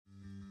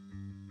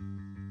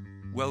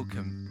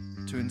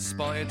Welcome to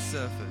Inspired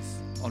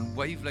Surfers on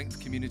Wavelength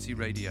Community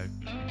Radio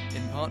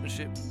in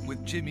partnership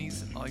with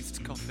Jimmy's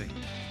Iced Coffee.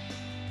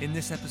 In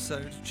this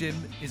episode, Jim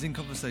is in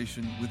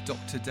conversation with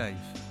Dr. Dave.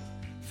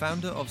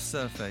 Founder of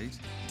SurfAid,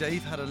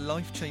 Dave had a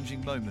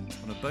life-changing moment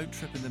on a boat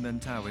trip in the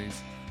Mentawais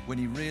when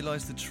he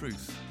realised the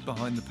truth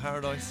behind the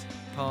Paradise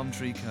palm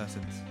tree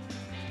curtains.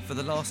 For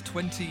the last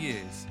 20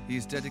 years, he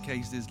has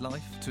dedicated his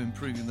life to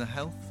improving the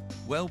health,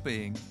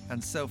 well-being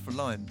and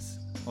self-reliance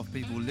of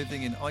people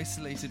living in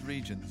isolated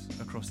regions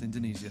across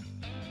Indonesia.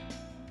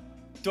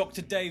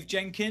 Dr. Dave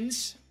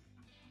Jenkins,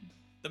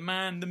 the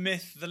man, the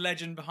myth, the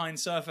legend behind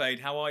SurfAid.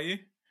 How are you?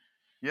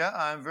 Yeah,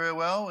 I'm very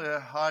well. We're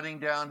hiding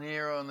down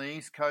here on the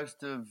east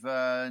coast of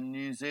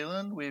New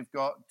Zealand. We've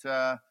got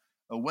a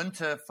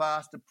winter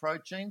fast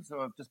approaching,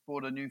 so I've just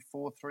bought a new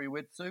 4-3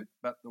 wetsuit,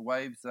 but the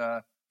waves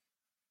are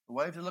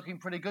looking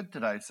pretty good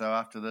today. So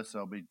after this,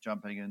 I'll be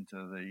jumping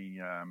into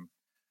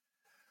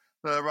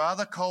the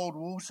rather cold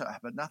water,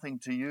 but nothing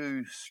to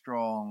you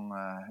strong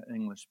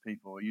English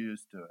people are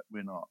used to it.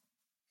 We're not.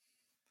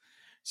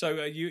 So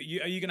are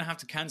you going to have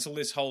to cancel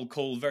this whole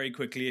call very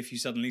quickly if you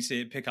suddenly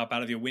see it pick up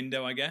out of your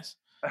window, I guess?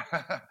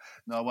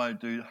 No, I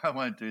won't do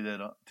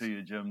that to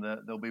you, Jim.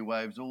 There'll be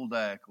waves all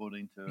day,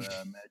 according to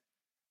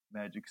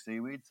Magic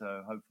Seaweed.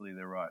 So hopefully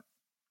they're right.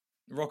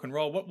 Rock and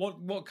roll.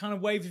 What kind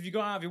of wave have you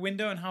got out of your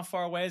window, and how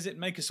far away is it?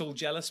 Make us all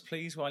jealous,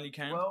 please, while you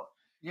can. Well,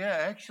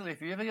 yeah, actually,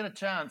 if you ever get a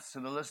chance, to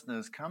the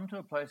listeners, come to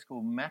a place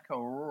called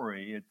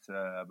Makarori. It's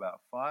about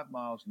 5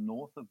 miles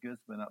north of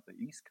Gisborne, up the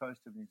east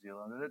coast of New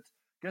Zealand.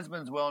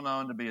 Gisborne's well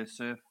known to be a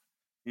surf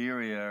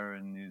area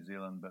in New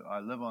Zealand, but I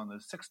live on the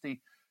 60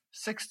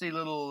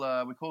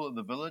 little, we call it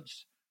the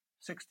village,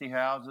 60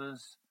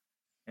 houses,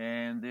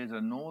 and there's a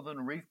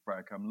northern reef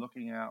break I'm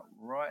looking out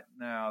right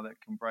now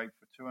that can break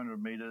for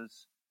 200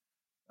 metres,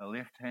 a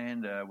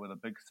left-hander with a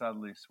big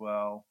southerly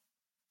swell.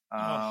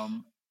 But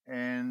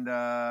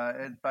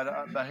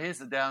here's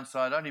the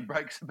downside: it only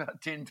breaks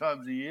about 10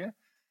 times a year,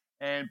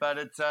 but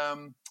it's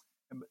so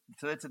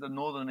that's at the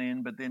northern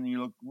end. But then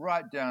you look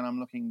right down. I'm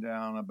looking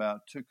down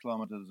about 2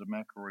 kilometres of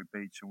Makarori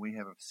Beach, and we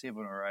have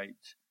 7 or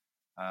 8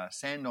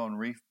 sand-on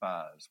reef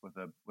bars with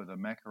a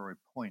Makarori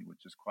Point,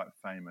 which is quite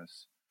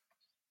famous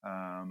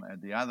at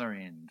the other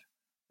end.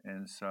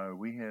 And so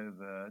we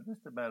have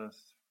just about a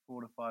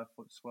 4 to 5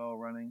 foot swell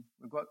running.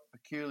 We've got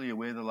peculiar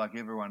weather like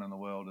everyone in the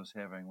world is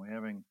having. We're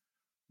having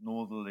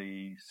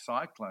northerly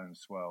cyclone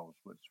swells,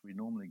 which we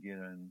normally get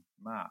in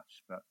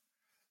March. But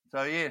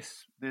so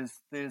yes, there's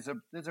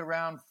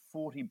around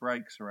 40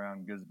 breaks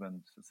around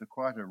Gisborne. So it's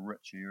quite a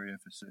rich area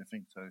for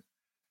surfing. So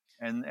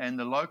and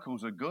the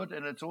locals are good,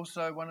 and it's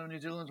also one of New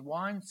Zealand's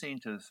wine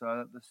centres.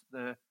 So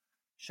they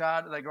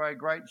grow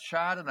great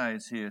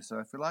Chardonnays here. So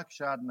if you like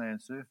Chardonnay and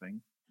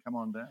surfing, come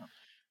on down.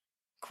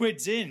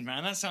 Quids in,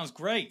 man. That sounds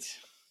great.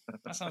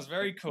 That sounds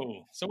very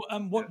cool. So,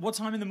 what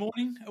time in the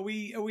morning are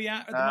we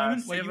at the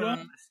moment? Where you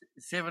are?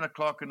 7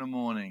 o'clock in the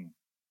morning.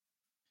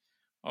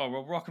 Oh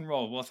well, rock and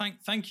roll. Well,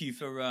 thank you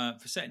for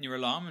setting your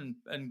alarm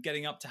and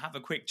getting up to have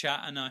a quick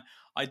chat. And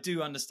I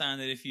do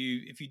understand that if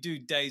you do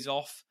days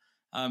off,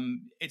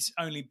 it's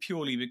only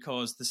purely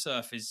because the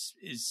surf is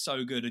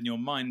so good and you're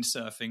mind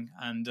surfing,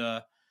 and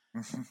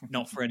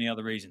not for any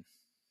other reason.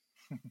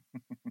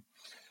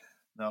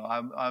 No,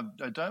 I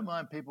don't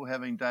mind people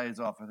having days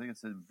off. I think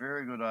it's a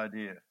very good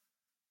idea.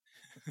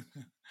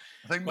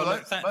 I think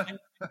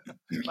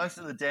most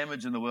of the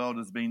damage in the world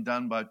has been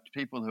done by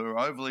people who are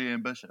overly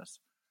ambitious.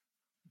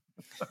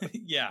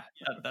 Yeah,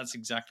 that's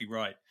exactly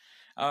right.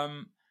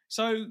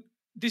 So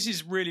this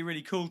is really,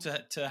 really cool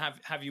to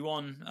have you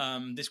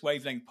on this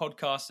Wavelength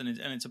podcast, and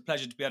it's a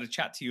pleasure to be able to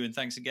chat to you. And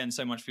thanks again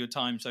so much for your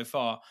time so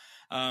far.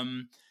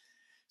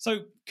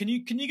 So can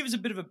you give us a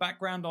bit of a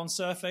background on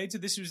SurfAid? So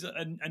this was a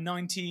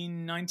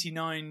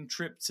 1999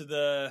 trip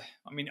to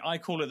I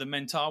call it the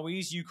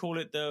Mentawais, you call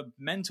it the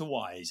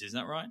Mentawais, is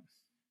that right?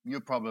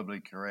 You're probably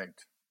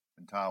correct,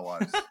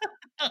 Mentawais.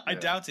 I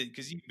doubt it,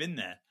 because you've been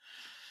there.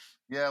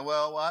 Yeah,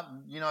 well,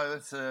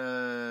 it's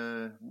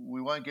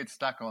we won't get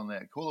stuck on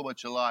that. Call it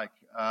what you like.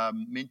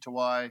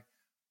 Mentawai,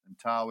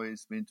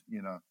 Mentawais,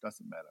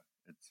 doesn't matter.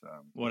 It's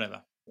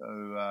whatever.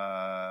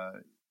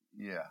 So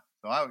yeah.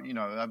 So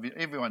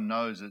everyone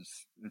knows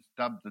it's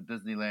dubbed the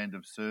Disneyland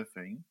of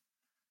surfing,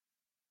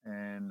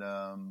 and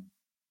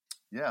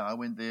I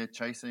went there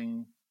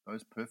chasing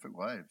those perfect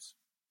waves.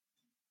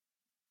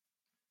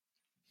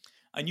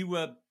 And you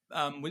were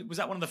was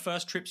that one of the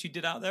first trips you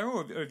did out there,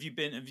 or have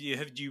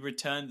you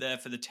returned there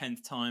for the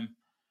 10th time?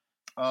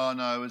 Oh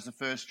no, it was the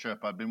first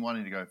trip. I'd been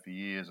wanting to go for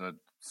years. I'd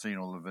seen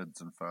all the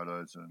vids and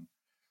photos,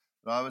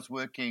 but I was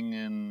working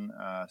in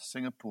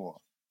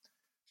Singapore.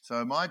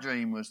 So my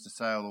dream was to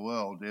sail the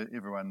world.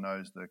 Everyone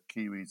knows the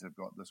Kiwis have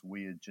got this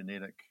weird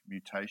genetic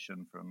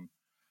mutation from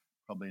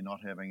probably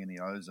not having any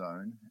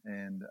ozone,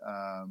 and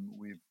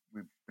we're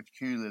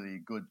peculiarly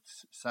good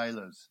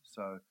sailors.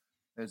 So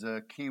as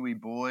a Kiwi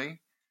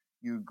boy,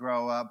 you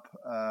grow up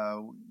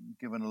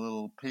given a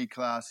little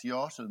P-class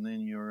yacht, and then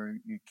you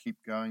keep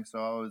going. So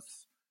I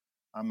was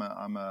I'm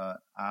a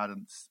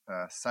ardent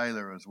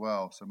sailor as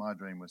well. So my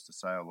dream was to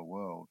sail the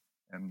world,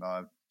 and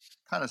I'm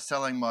kind of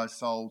selling my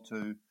soul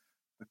to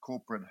the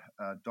corporate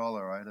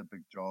dollar. I had a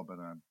big job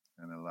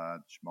in a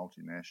large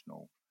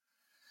multinational,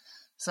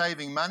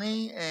 saving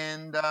money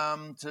and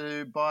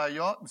to buy a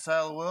yacht and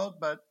sail the world.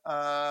 But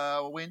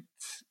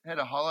had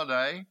a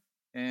holiday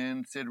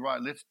and said,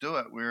 right, let's do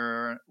it.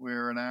 We're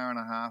an hour and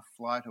a half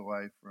flight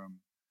away from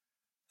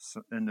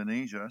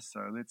Indonesia,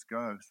 so let's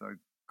go. So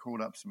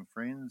called up some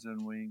friends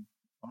and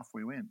off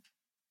we went.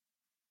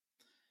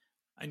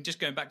 And just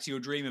going back to your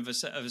dream of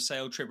a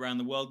sail trip around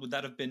the world, would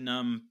that have been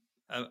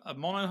a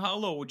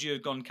monohull, or would you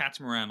have gone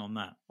catamaran on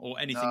that, or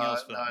anything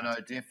else? No,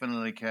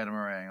 definitely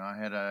catamaran. I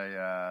had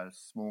a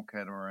small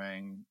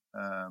catamaran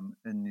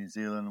in New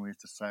Zealand. We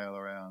used to sail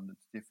around.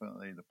 It's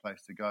definitely the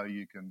place to go.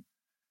 You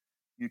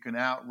can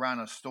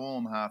outrun a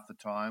storm half the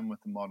time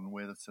with the modern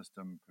weather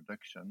system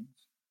predictions,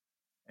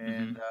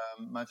 and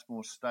much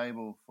more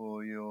stable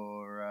for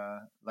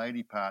your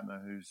lady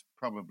partner who's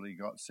probably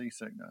got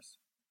seasickness.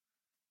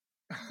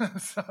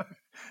 So,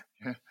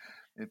 yeah,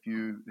 if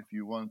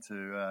you want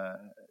to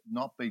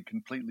not be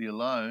completely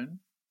alone,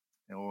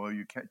 or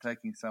you're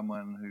taking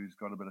someone who's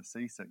got a bit of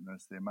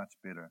seasickness, they're much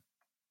better.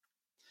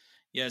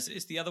 Yes,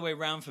 it's the other way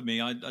around for me.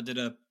 I did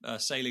a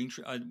sailing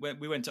trip.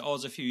 We went to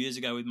Oz a few years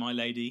ago with my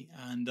lady,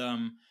 and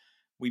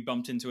we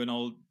bumped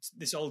into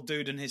this old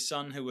dude and his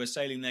son who were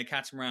sailing their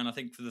catamaran, I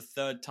think, for the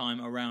third time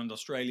around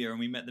Australia, and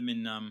we met them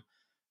in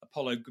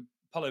Apollo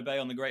Bay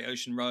on the Great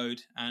Ocean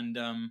Road, and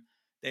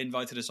they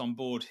invited us on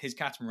board his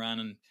catamaran,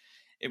 and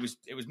it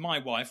was my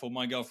wife or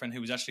my girlfriend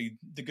who was actually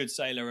the good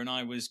sailor, and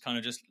I was kind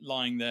of just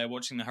lying there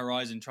watching the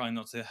horizon, trying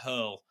not to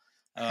hurl,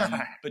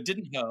 but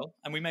didn't hurl,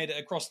 and we made it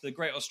across the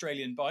Great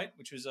Australian Bight,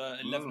 which was a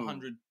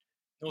 1,100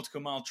 nautical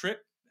mile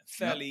trip,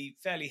 fairly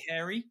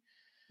hairy.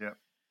 Yeah.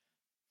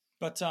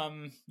 But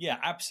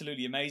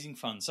absolutely amazing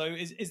fun. So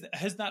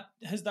has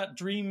that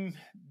dream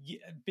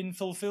been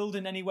fulfilled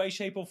in any way,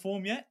 shape, or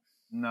form yet?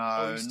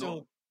 No,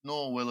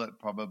 nor will it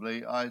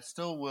probably. I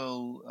still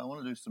will. I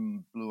want to do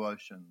some blue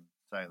ocean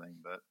sailing,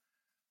 but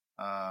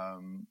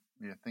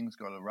things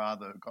got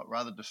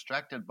rather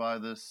distracted by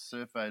this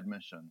Surf Aid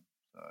mission.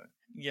 So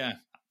yeah,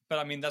 but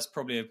I mean that's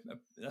probably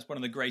that's one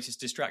of the greatest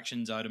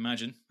distractions, I'd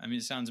imagine. I mean,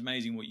 it sounds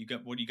amazing what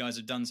you guys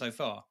have done so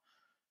far.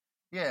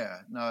 Yeah,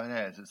 no, it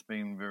has. It's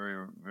been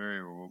very,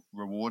 very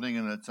rewarding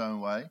in its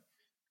own way.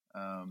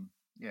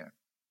 Yeah.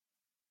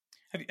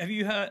 Have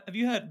you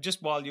heard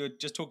just while you're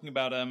just talking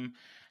about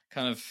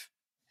kind of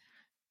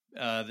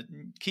the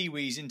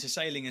Kiwis into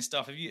sailing and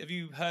stuff? Have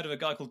you heard of a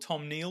guy called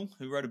Tom Neal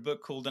who wrote a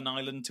book called An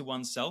Island to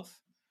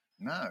Oneself?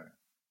 No,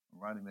 I'm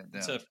writing that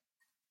down.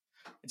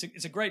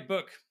 It's a great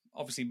book,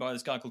 obviously by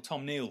this guy called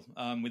Tom Neal,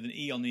 with an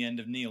E on the end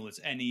of Neal. It's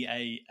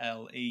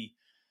Neale,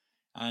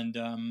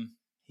 and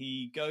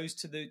he goes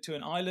to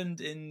an island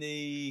in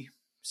the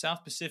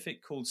South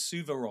Pacific called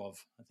Suvarov,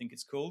 I think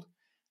it's called,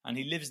 and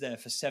he lives there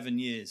for 7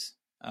 years,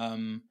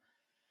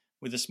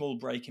 with a small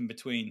break in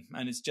between,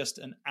 and it's just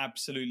an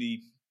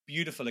absolutely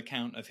beautiful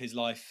account of his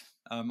life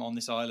on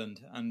this island.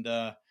 And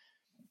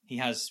he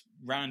has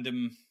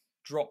random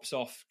drops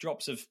of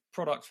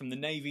product from the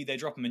Navy. They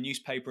drop him a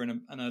newspaper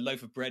and a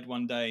loaf of bread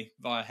one day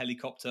via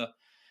helicopter.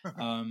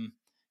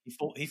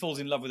 He falls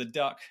in love with a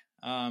duck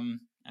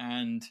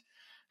and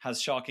has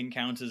shark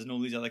encounters and all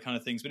these other kind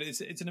of things. But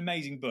it's an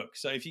amazing book.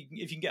 So if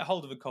you can get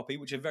hold of a copy,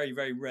 which are very,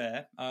 very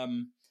rare,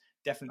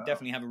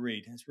 definitely have a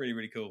read. It's really,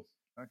 really cool.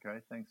 Okay,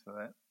 thanks for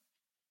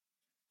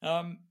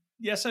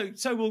that.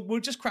 So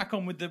we'll just crack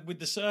on with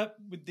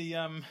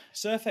the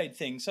Surf Aid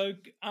thing. So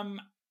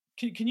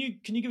can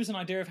you give us an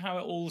idea of how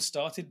it all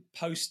started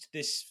post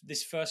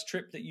this first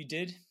trip that you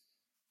did?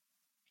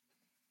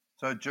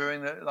 So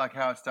during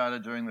how it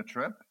started during the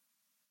trip?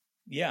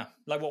 Yeah,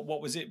 like what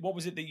was it? What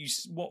was it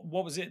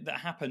that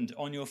happened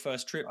on your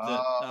first trip?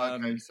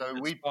 Okay. So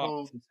we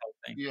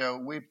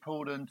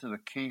pulled into the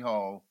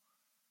keyhole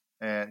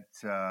at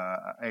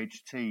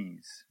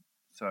HT's.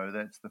 So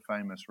that's the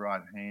famous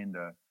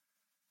right-hander,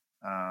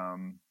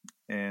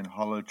 and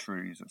Hollow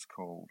Trees it's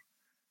called,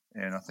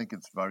 and I think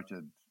it's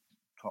voted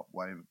top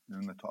wave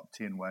in the top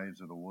 10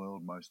 waves of the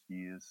world most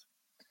years.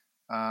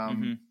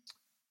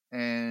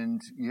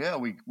 And yeah,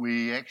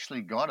 we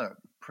actually got it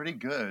pretty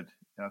good.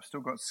 I've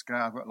still got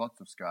scars. I've got lots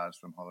of scars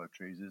from Hollow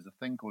Trees. There's a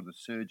thing called the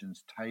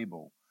surgeon's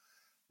table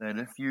that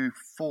if you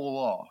fall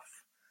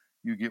off,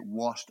 you get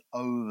washed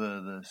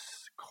over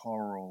this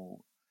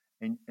coral,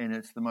 and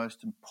it's the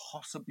most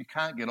impossible. You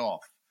can't get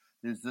off.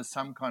 There's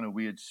some kind of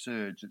weird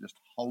surge that just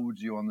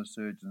holds you on the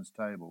surgeon's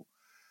table.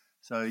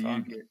 So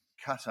you get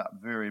cut up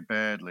very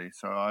badly.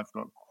 So I've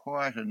got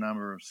quite a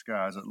number of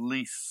scars, at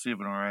least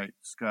 7 or 8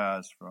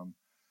 scars from.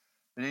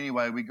 But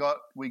anyway, we got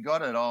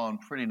it on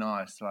pretty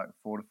nice, like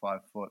 4 to 5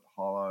 foot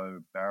hollow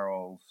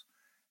barrels,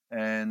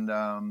 and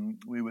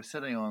we were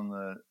sitting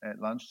at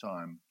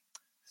lunchtime,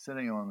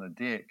 sitting on the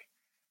deck,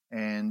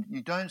 and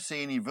you don't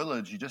see any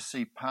village. You just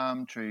see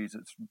palm trees.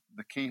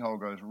 The keyhole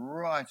goes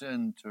right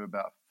into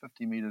about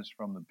 50 meters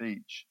from the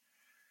beach,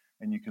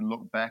 and you can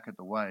look back at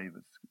the wave.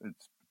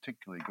 It's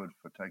particularly good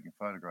for taking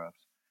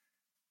photographs.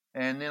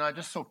 And then I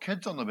just saw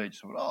kids on the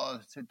beach. I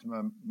said to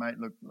my mate,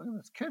 look at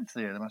those kids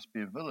there. There must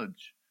be a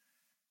village.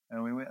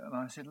 And we went, and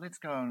I said, let's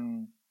go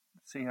and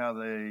see how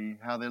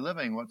they're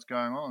living, what's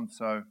going on.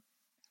 So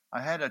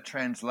I had a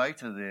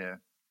translator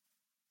there,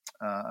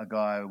 a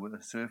guy with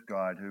a surf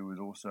guide who was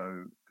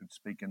also could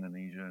speak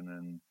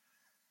Indonesian,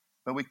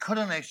 but we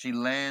couldn't actually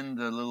land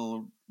the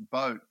little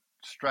boat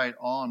straight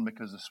on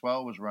because the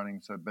swell was running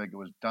so big, it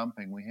was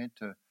dumping. We had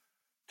to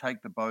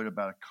take the boat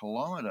about a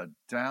kilometre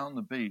down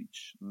the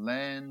beach,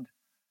 land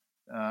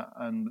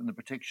in the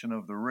protection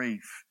of the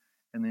reef,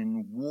 and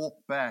then walk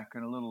back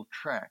in a little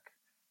track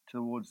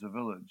towards the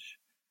village.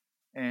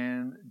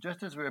 And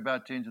just as we were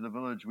about to enter the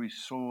village, we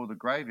saw the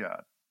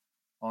graveyard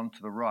onto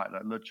the right,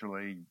 like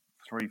literally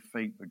 3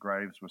 feet, the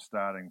graves were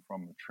starting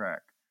from the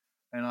track.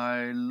 And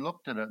I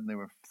looked at it, and there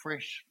were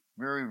fresh,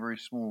 very, very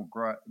small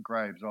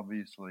graves,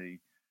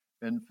 obviously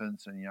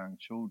infants and young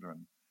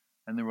children.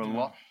 And there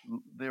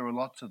were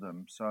lots of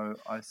them. So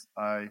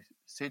I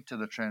said to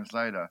the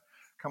translator,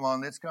 come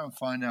on, let's go and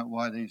find out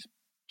why these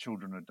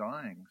children are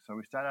dying. So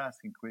we started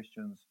asking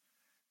questions,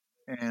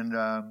 and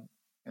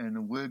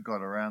the word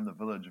got around the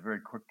village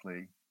very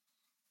quickly.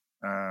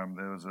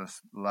 There was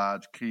this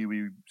large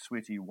Kiwi,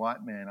 sweaty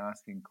white man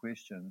asking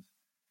questions.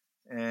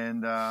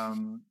 And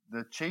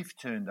the chief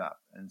turned up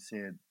and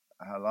said,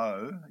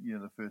 hello, you're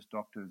the first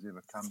doctor who's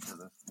ever come to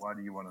this. Why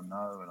do you want to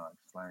know? And I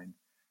explained,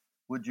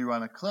 would you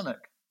run a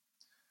clinic?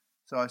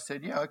 So I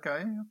said, yeah,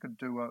 okay, I could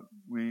do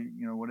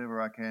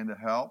whatever I can to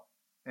help.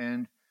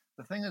 And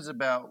the thing is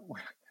about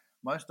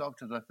most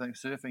doctors, I think,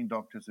 surfing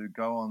doctors who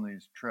go on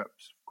these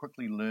trips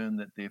quickly learn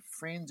that their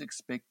friends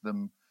expect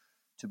them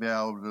to be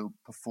able to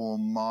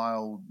perform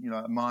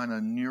minor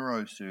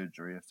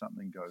neurosurgery if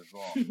something goes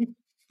wrong.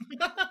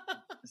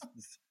 It's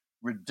this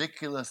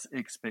ridiculous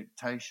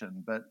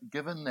expectation. But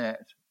given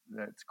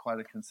that's quite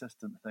a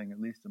consistent thing, at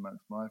least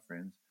amongst my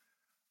friends,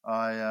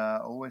 I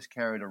always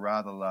carried a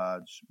rather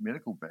large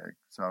medical bag.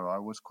 So I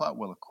was quite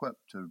well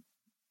equipped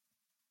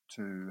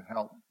to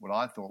help what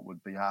I thought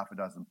would be half a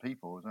dozen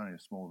people. It was only a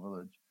small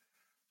village.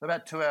 So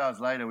about 2 hours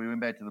later, we went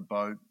back to the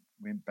boat,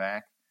 went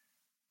back,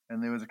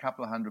 and there was a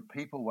couple of hundred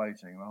people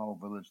waiting. The whole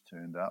village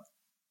turned up.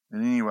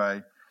 And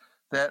anyway,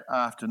 that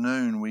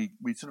afternoon, we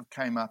sort of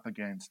came up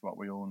against what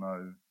we all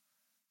know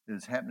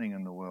is happening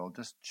in the world.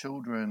 Just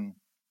children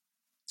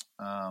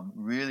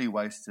really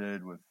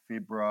wasted, with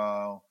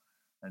febrile,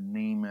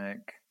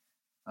 anemic,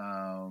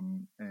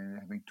 and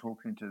having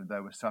talking to, they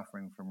were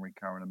suffering from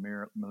recurrent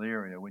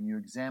malaria. When you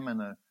examine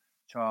a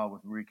child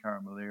with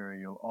recurrent malaria,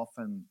 you'll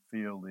often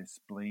feel their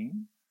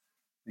spleen,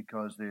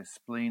 because their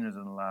spleen is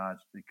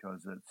enlarged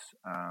because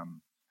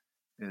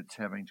it's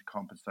having to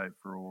compensate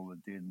for all the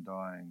dead and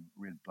dying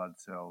red blood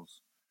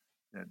cells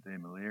that their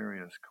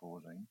malaria is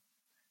causing.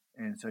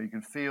 And so you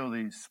can feel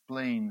these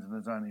spleens, and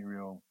there's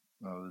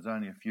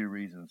only a few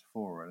reasons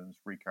for it, and it's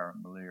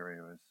recurrent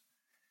malaria.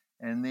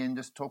 And then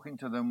just talking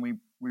to them, we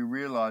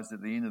realized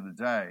at the end of the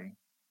day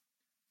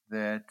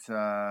that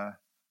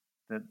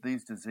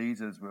these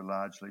diseases were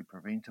largely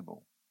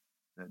preventable,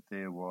 that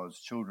there was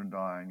children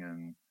dying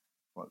in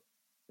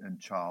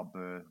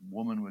childbirth,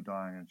 women were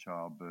dying in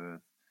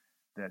childbirth,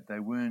 that they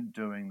weren't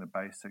doing the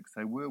basics.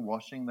 They were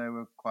washing. They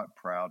were quite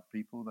proud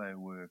people. They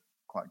were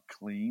quite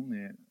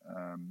clean.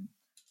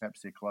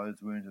 Perhaps their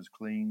clothes weren't as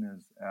clean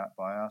as out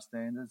by our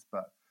standards,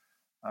 but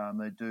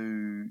they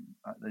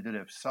did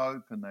have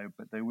soap,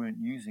 but they weren't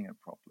using it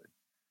properly,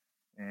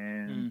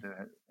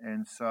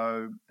 and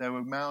so they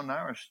were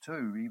malnourished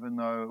too. Even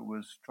though it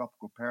was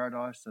tropical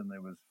paradise and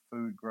there was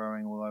food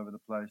growing all over the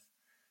place,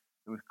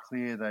 it was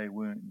clear they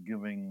weren't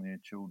giving their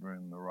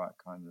children the right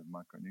kind of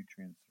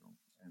micronutrients,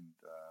 and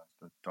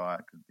the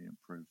diet could be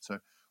improved. So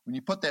when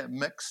you put that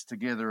mix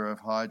together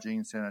of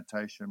hygiene,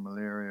 sanitation,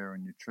 malaria,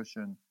 and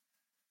nutrition,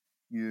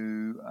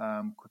 you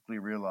quickly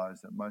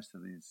realize that most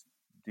of these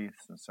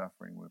deaths and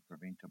suffering were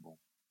preventable.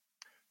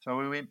 So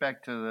we went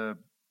back to the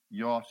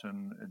yacht,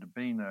 and it had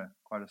been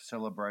quite a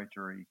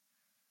celebratory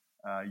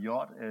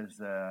yacht, as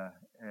a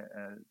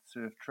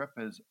surf trip,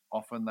 as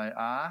often they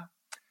are.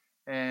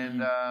 And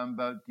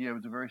but yeah, it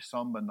was a very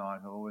somber night.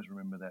 I always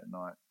remember that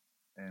night,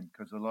 and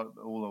because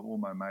all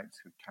my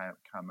mates who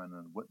come in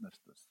and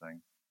witnessed this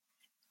thing.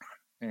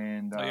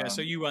 And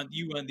so you weren't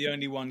the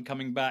only one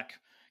coming back,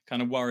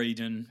 kind of worried,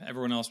 and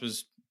everyone else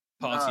was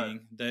partying. No.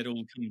 They'd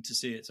all come to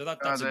see it, so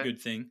that's a good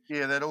thing.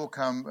 Yeah, they'd all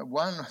come.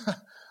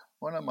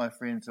 One of my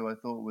friends, who I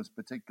thought was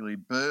particularly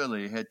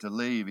burly, had to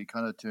leave. He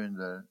kind of turned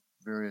to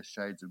various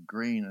shades of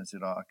green and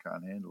said, I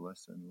can't handle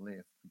this, and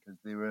left, because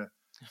they were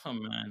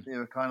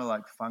kind of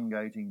like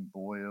fungating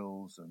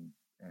boils,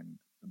 and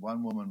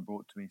one woman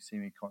brought to me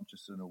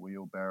semi-conscious in a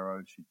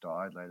wheelbarrow. She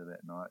died later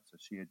that night, so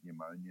she had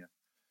pneumonia,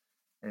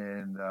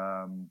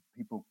 and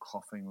people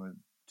coughing with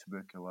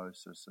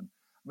tuberculosis. And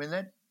I mean,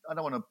 that, I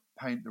don't want to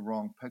paint the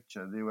wrong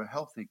picture. There were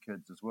healthy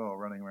kids as well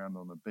running around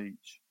on the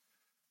beach,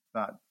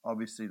 but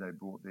obviously they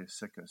brought their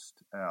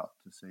sickest out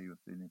to see if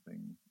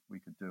we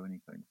could do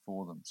anything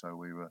for them. So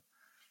we were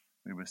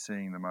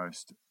seeing the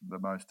most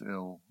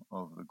ill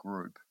of the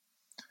group.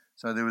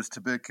 So there was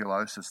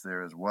tuberculosis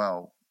there as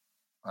well.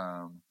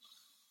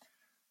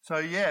 So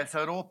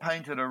it all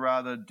painted a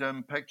rather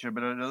dim picture,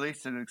 but at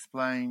least it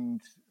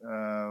explained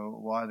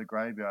why the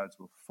graveyards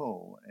were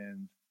full.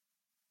 And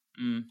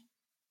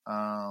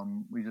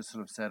we just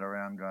sort of sat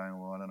around going,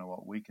 well, I don't know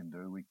what we can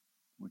do.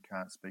 We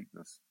can't speak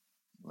this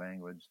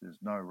language. There's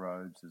no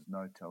roads. There's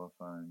no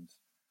telephones.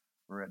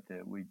 We're at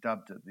that. We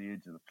dubbed it the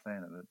edge of the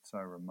planet. It's so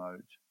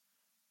remote.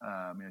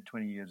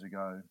 20 years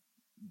ago,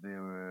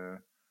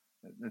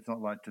 it's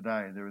not like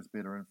today. There was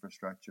better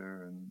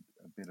infrastructure and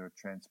better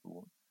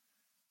transport.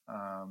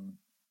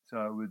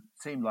 So it would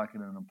seem like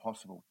an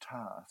impossible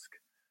task.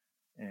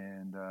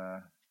 And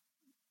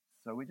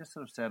so we just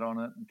sort of sat on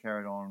it and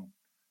carried on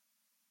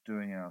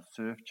doing our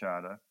surf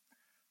charter.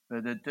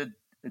 But it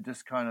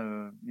just kind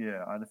of,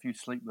 I had a few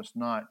sleepless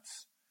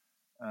nights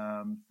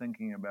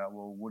thinking about,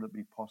 well, would it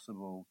be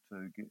possible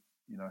to get,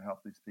 help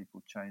these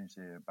people change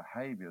their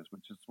behaviors,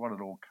 which is what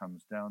it all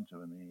comes down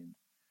to in the end.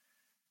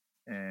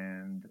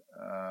 And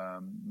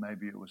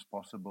maybe it was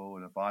possible,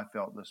 and if I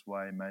felt this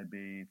way,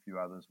 maybe a few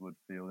others would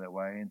feel that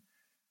way. And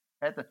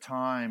at the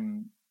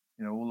time,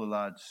 all the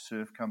large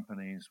surf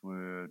companies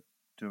were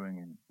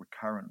doing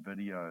recurrent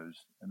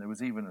videos, and there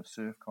was even a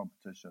surf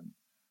competition,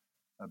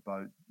 a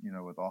boat,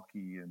 with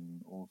Oki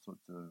and all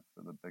sorts of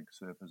the big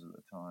surfers at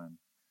the time.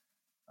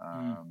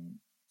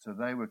 So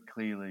they were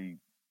clearly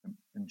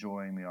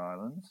enjoying the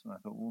islands, and I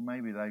thought, well,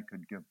 maybe they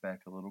could give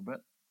back a little bit.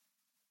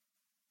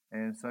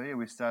 And so,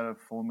 we started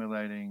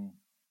formulating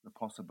the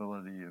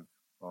possibility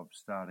of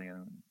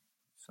starting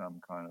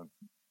some kind of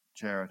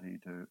charity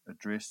to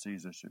address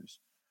these issues.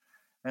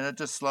 And it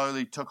just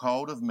slowly took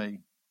hold of me.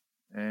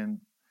 And,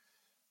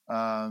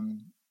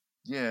 and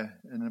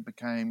it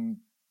became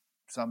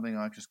something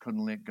I just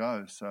couldn't let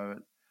go. So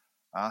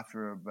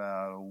after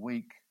about a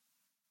week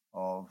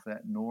of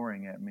that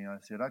gnawing at me, I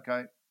said,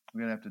 okay,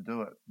 we're going to have to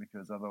do it,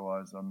 because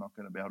otherwise I'm not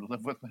going to be able to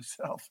live with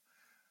myself.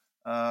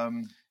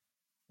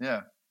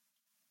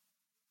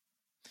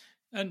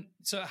 And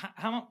so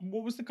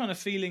what was the kind of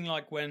feeling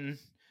like when,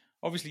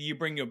 obviously you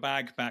bring your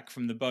bag back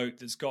from the boat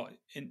that's got,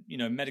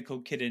 medical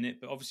kit in it,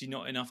 but obviously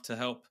not enough to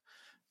help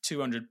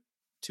 200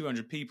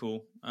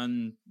 people,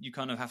 and you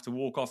kind of have to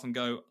walk off and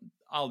go,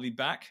 I'll be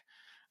back,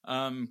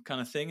 kind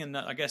of thing. And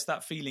I guess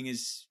that feeling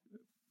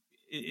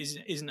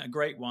isn't a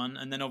great one.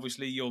 And then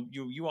obviously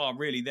you are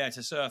really there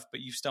to surf,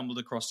 but you've stumbled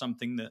across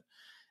something that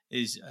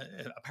is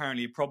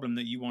apparently a problem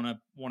that you want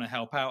to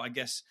help out. I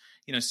guess,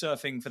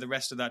 surfing for the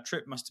rest of that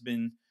trip must have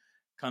been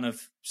kind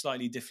of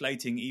slightly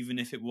deflating, even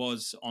if it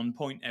was on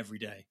point every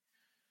day.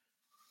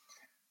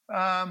 It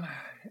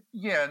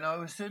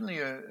was certainly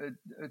it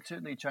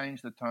certainly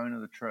changed the tone of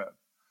the trip,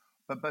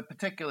 but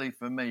particularly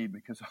for me,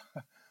 because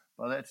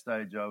by that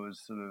stage I was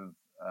sort of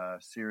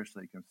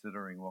seriously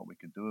considering what we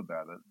could do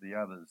about it. The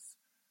others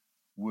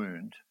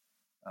weren't,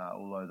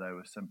 although they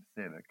were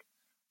sympathetic.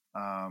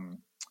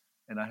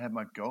 And I had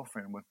my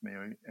girlfriend with me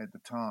at the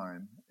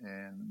time,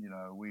 and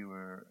we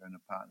were in a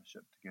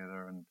partnership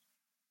together, and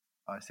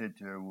I said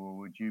to her, well,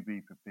 would you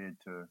be prepared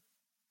to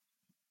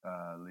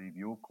leave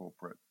your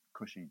corporate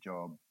cushy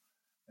job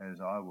as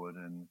I would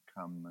and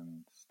come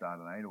and start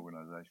an aid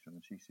organisation?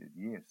 And she said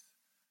yes.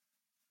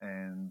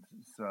 And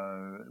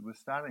so it was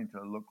starting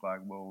to look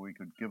like, well, we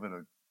could give it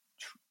a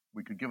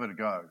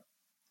go.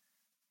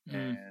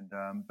 And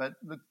but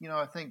look,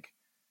 I think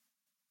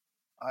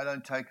I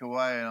don't take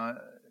away, and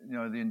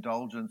the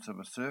indulgence of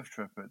a surf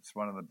trip. It's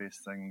one of the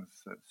best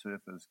things that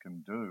surfers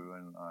can do,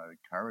 and I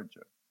encourage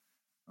it.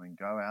 I mean,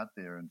 go out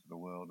there into the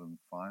world and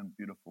find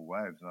beautiful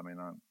waves. I mean,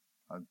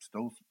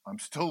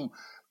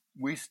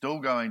 we're still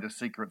going to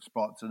secret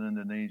spots in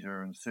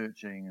Indonesia and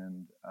searching,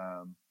 and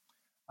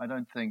I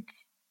don't think,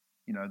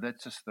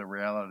 that's just the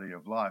reality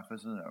of life,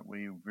 isn't it?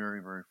 We're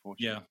very, very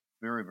fortunate,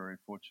 very, very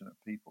fortunate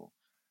people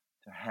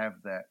to have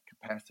that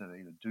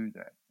capacity to do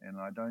that. And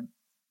I don't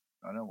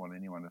want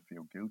anyone to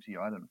feel guilty.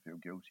 I didn't feel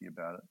guilty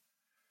about it.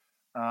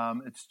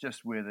 It's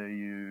just whether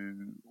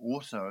you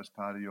also, as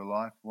part of your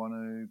life, want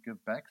to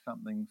give back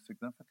something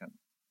significant.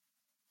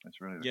 That's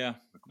really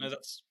no,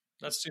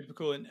 that's super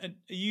cool. And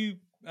are you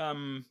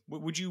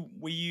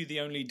were you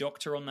the only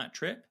doctor on that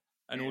trip,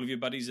 and all of your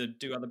buddies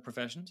do other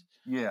professions?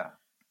 Yeah.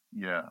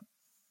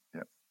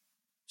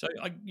 So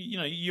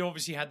you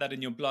obviously had that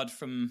in your blood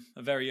from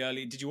a very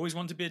early. Did you always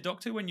want to be a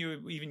doctor when you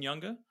were even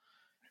younger?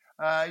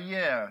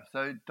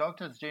 So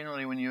doctors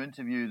generally, when you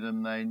interview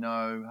them,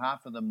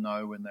 half of them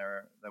know when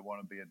they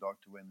want to be a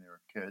doctor when they're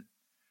a kid.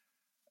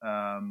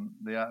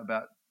 There are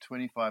about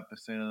 25% of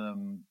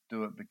them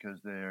do it because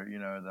they're,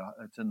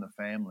 it's in the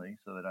family,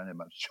 so they don't have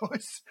much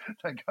choice.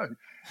 They go,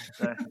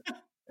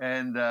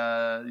 and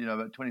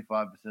about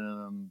 25% of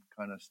them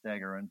kind of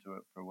stagger into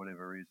it for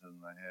whatever reason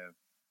they have.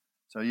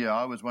 So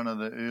I was one of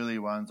the early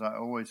ones. I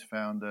always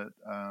found it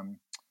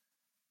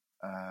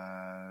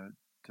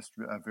just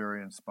a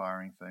very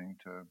inspiring thing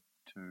to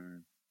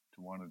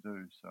want to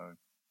do. So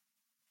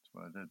that's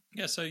what I did.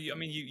 Yeah. So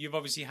you've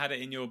obviously had it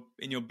in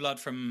your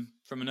blood from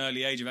an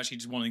early age of actually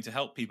just wanting to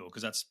help people,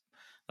 because that's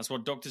That's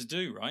what doctors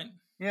do, right?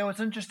 Yeah, well, it's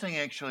interesting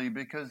actually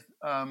because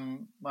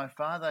my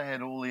father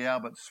had all the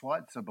Albert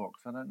Schweitzer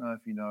books. I don't know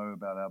if you know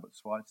about Albert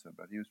Schweitzer,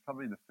 but he was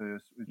probably the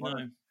first.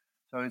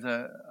 So he's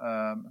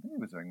I think he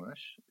was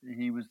English.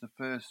 He was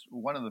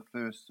one of the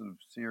first sort of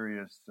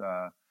serious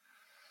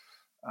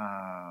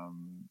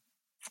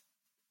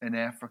in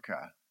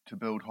Africa to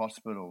build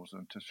hospitals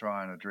and to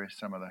try and address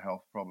some of the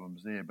health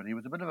problems there. But he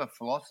was a bit of a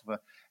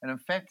philosopher, and in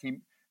fact,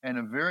 and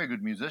a very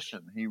good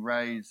musician. He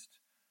raised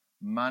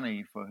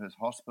money for his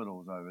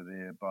hospitals over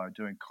there by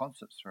doing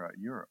concerts throughout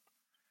Europe.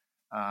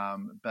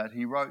 But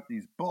he wrote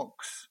these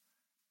books,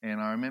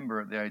 and I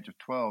remember at the age of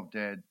 12,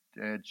 Dad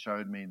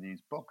showed me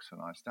these books, and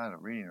I started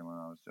reading them, and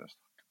I was just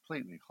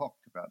completely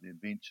hooked about the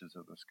adventures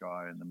of this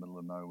guy in the middle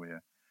of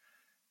nowhere.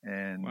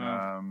 And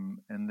Wow.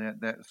 And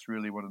that's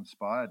really what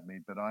inspired me.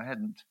 But I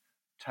hadn't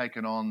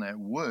taken on that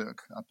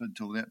work up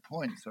until that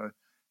point. So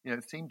yeah,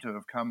 it seemed to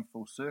have come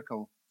full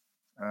circle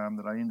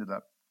that I ended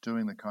up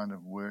doing the kind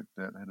of work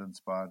that had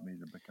inspired me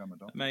to become a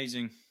doctor.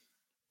 Amazing.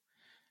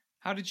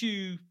 How did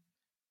you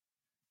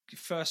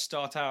first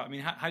start out? I mean,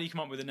 how do you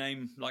come up with a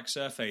name like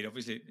Surf Aid?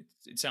 Obviously,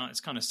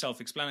 it's kind of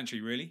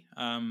self-explanatory, really.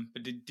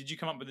 But did you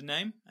come up with a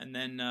name, and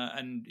then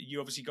and you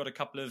obviously got a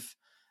couple of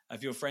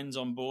your friends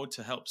on board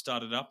to help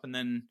start it up, and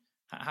then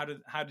how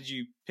did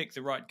you pick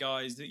the right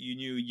guys that you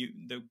knew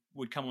that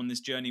would come on this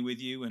journey with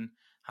you, and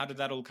how did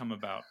that all come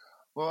about?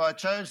 Well, I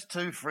chose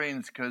two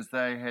friends because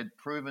they had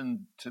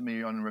proven to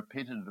me on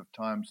repetitive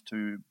times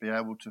to be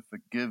able to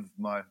forgive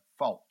my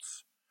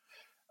faults.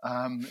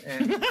 And,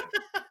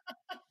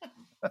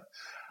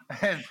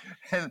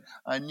 and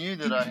I knew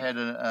that I had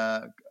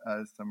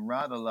some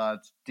rather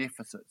large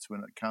deficits when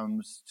it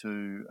comes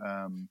to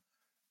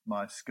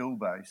my skill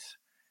base.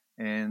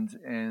 And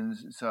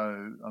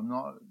so I'm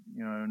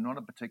not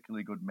a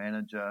particularly good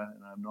manager,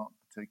 and I'm not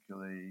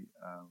particularly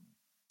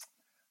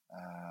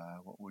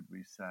what would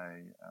we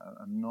say?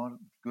 I'm not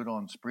good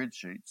on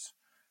spreadsheets,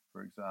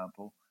 for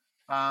example.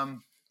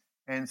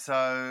 And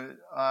so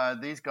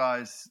these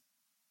guys,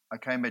 I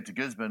came back to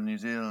Gisborne, New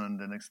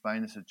Zealand, and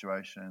explained the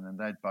situation, and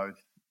they'd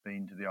both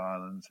been to the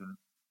islands,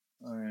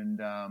 and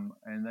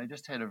they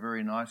just had a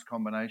very nice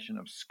combination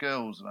of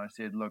skills. And I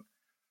said, look,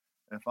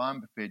 if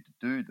I'm prepared to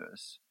do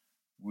this,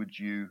 would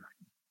you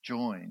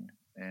join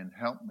and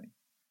help me?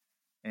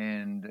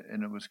 And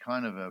it was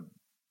kind of a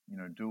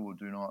do or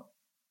do not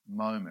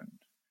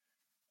moment,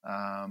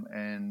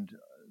 and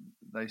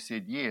they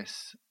said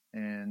yes,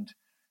 and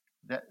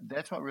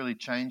that's what really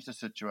changed the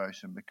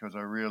situation, because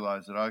I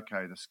realized that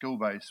okay, the skill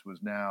base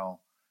was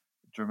now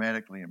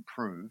dramatically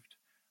improved,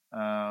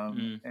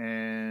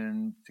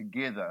 and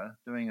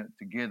doing it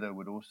together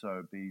would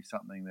also be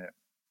something that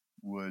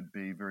would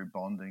be very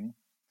bonding,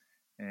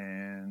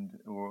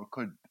 or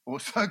could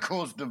also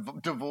cause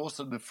divorce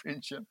in the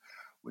friendship,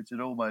 which it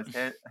almost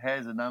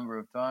has a number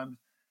of times.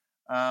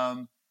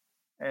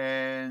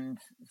 And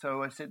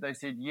so they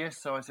said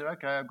yes. So I said,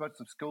 okay, I've got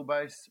some skill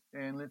base,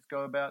 and let's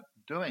go about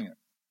doing it.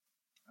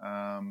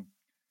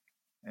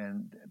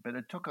 But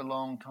it took a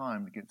long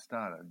time to get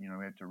started.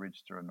 We had to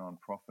register a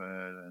non-profit,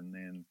 and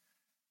then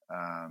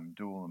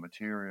do all the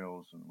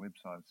materials and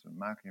websites and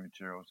marketing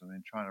materials, and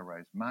then try to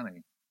raise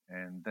money.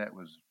 And that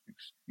was,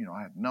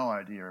 I had no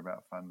idea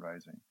about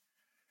fundraising.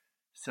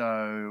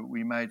 So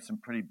we made some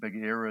pretty big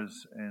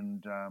errors,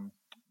 and I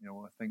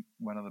think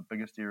one of the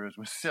biggest errors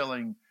was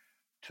selling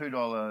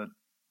 $2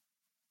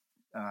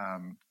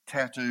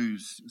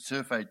 tattoos,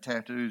 Surf Aid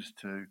tattoos,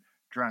 to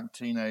drunk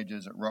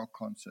teenagers at rock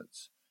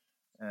concerts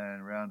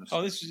and around.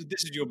 This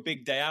is your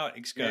big day out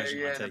excursion.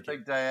 Yeah, the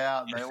big day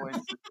out. They always,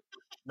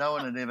 no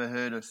one had ever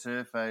heard of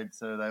Surf Aid,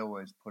 so they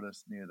always put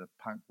us near the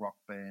punk rock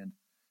band,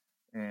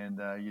 and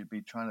you'd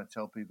be trying to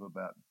tell people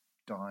about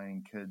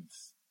dying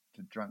kids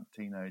to drunk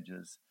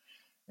teenagers.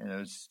 And it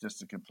was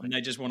just a complete. And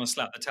they just want to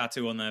slap the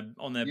tattoo on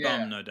their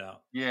bum, no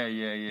doubt.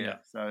 Yeah.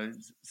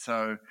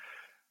 So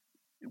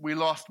we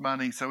lost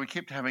money, so we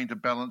kept having to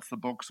balance the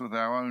books with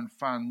our own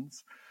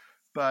funds.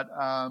 But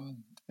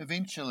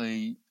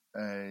eventually,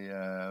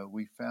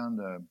 we found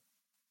a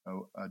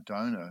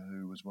donor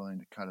who was willing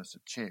to cut us a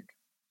check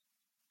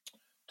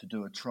to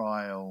do a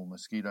trial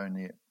mosquito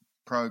net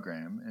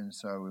program. And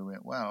so we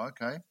went, wow,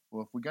 okay,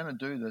 well, if we're going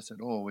to do this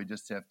at all, we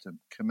just have to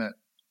commit.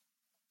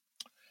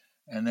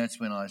 And that's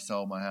when I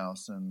sold my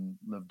house and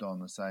lived on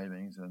the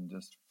savings, and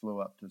just flew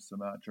up to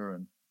Sumatra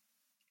and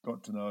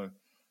got to know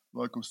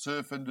local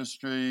surf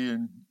industry,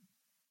 and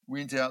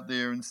went out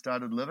there and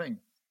started living,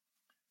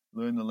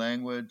 learned the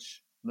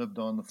language, lived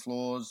on the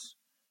floors,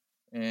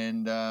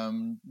 and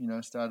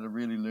started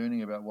really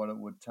learning about what it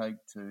would take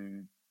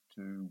to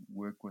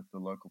work with the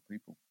local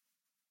people.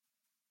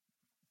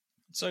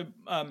 So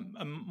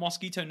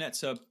mosquito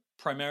nets are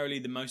primarily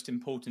the most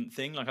important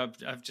thing. Like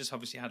I've just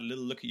obviously had a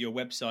little look at your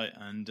website,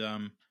 and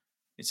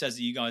it says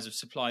that you guys have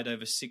supplied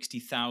over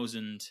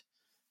 60,000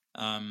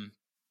 kind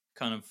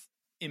of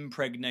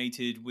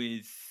impregnated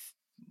with,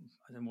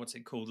 I don't know what's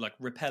it called, like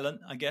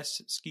repellent, I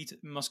guess,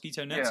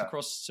 mosquito nets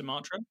across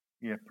Sumatra.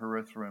 Yeah,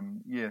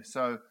 pyrethrum. Yeah,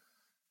 so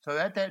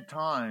at that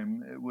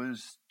time it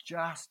was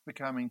just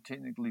becoming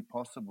technically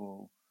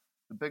possible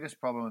the biggest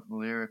problem with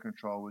malaria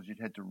control was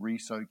you'd had to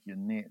re-soak your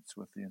nets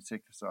with the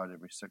insecticide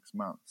every 6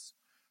 months.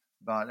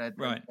 But at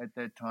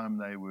that time,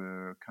 they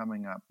were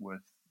coming up with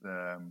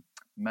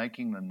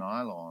making the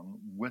nylon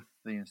with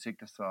the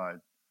insecticide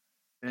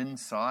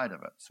inside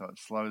of it, so it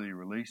slowly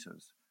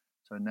releases.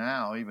 So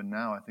even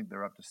now, I think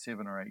they're up to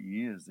 7 or 8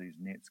 years these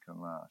nets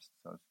can last.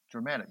 So it's a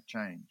dramatic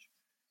change.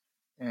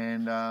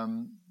 And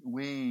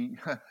we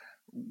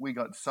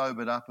got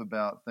sobered up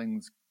about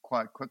things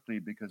quite quickly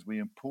because we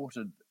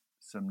imported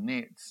some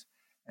nets,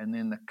 and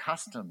then the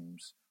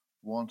customs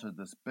wanted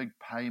this big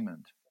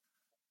payment,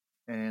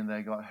 and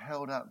they got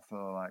held up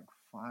for like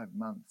 5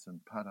 months in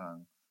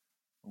Padang.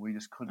 We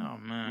just couldn't. Oh,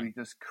 man. We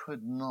just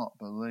could not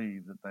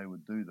believe that they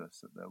would do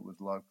this. That was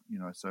like,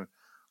 So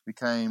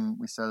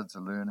we started to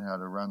learn how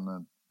to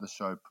run the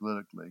show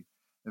politically.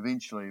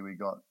 Eventually, we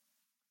got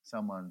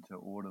someone to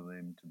order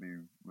them to be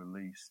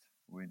released.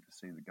 We went to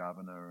see the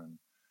governor,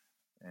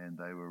 and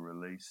they were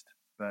released.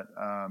 But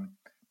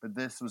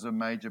this was a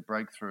major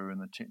breakthrough in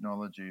the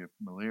technology of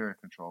malaria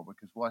control,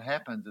 because what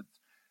happens,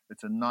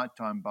 it's a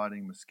nighttime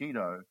biting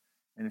mosquito,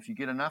 and if you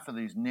get enough of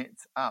these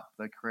nets up,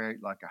 they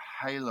create like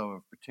a halo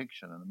of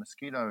protection, and the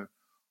mosquito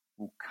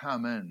will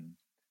come in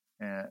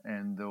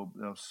and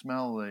they'll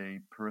smell the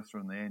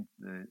pyrethrin,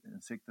 the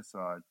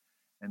insecticide,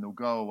 and they'll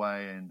go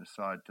away and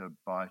decide to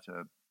bite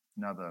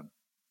another,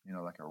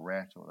 like a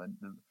rat, or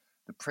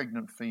the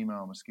pregnant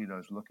female mosquito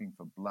is looking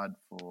for blood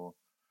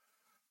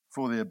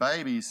for their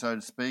babies, so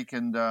to speak,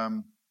 and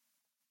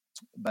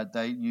but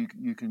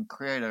you can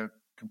create a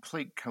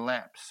complete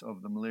collapse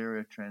of the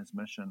malaria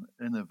transmission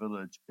in a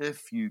village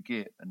if you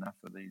get enough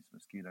of these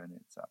mosquito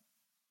nets up.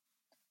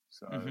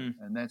 So,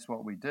 and that's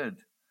what we did,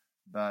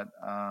 but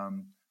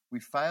we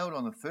failed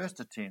on the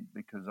first attempt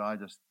because I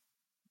just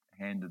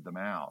handed them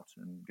out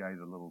and gave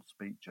a little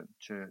speech at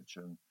church,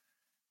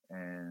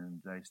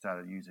 and they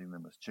started using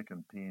them as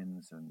chicken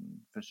pens and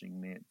fishing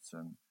nets,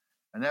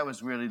 and that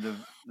was really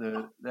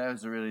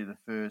the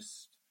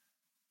first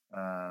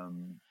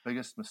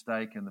biggest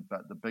mistake,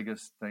 but the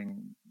biggest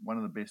thing, one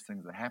of the best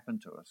things that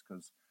happened to us,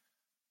 because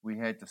we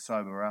had to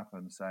sober up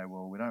and say,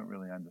 well, we don't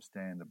really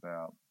understand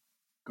about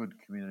good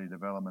community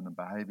development and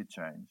behaviour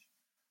change.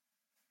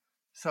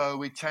 So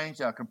we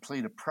changed our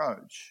complete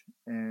approach,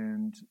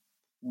 and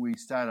we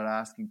started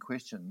asking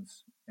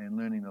questions and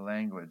learning the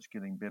language,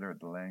 getting better at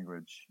the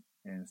language,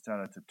 and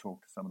started to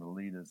talk to some of the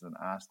leaders and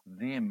ask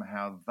them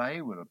how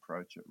they would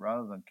approach it,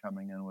 rather than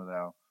coming in with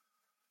our,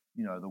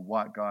 the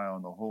white guy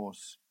on the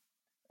horse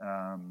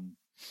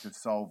to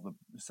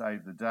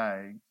save the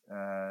day.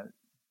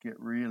 Get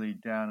really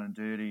down and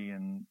dirty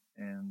and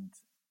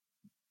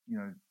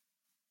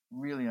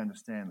really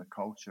understand the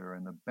culture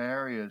and the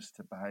barriers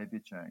to behaviour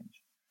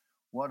change.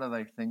 What are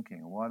they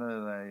thinking? Why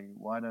don't they?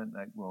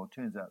 Well, it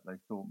turns out they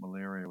thought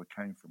malaria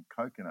came from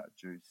coconut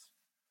juice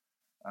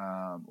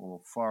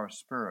or forest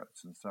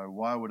spirits. And so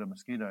why would a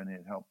mosquito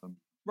net help them?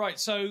 Right.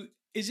 So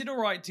is it all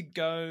right to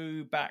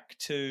go back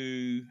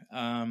to,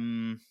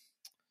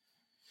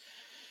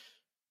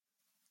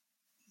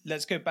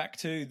 let's go back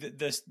to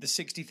the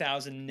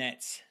 60,000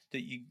 nets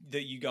that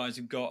you guys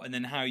have got, and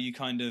then how you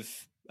kind of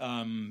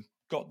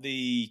got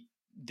the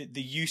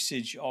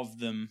usage of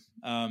them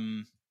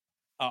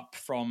up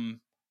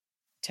from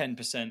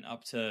 10%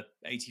 up to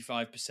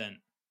 85%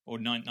 or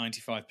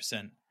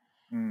 95%.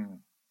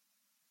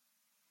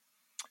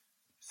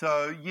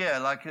 So,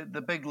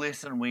 the big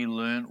lesson we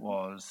learned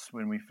was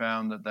when we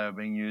found that they were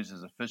being used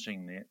as a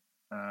fishing net,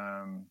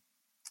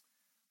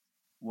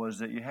 was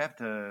that you have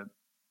to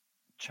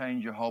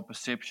change your whole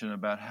perception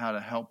about how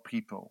to help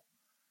people.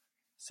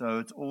 So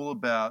it's all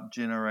about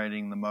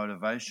generating the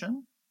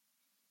motivation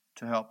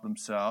to help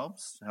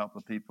themselves, to help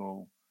the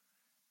people,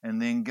 and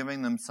then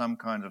giving them some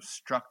kind of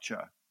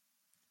structure,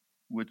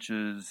 which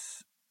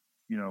is,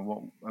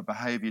 what a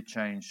behavior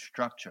change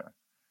structure.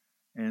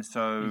 And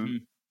so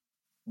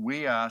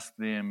we asked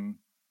them,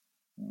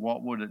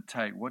 what would it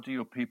take? What do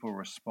your people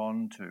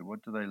respond to?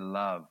 What do they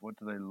love? What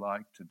do they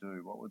like to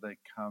do? What would they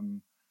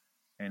come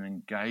and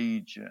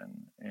engage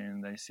in?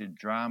 And they said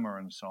drama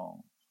and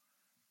song.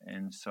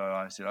 And so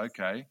I said,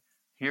 okay,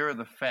 here are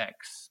the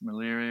facts.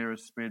 Malaria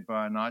is spread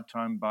by a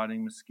nighttime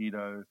biting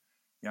mosquito.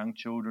 Young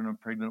children and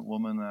pregnant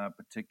women are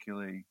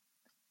particularly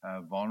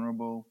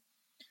vulnerable.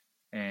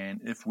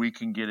 And if we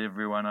can get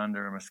everyone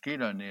under a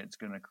mosquito net, it's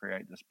going to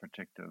create this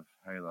protective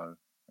halo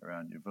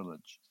around your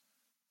village.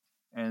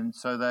 And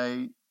so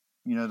they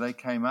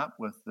came up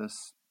with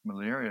this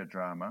malaria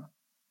drama,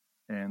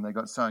 and they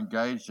got so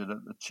engaged in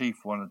it, the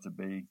chief wanted to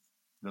be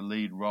the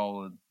lead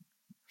role and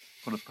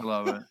put a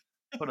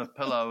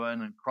pillow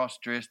in and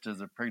cross-dressed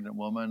as a pregnant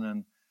woman,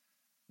 and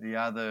the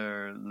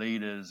other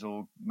leaders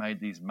all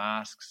made these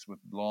masks with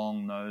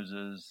long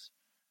noses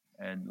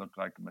and looked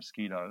like a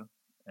mosquito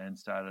and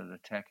started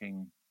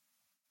attacking,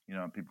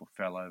 and people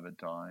fell over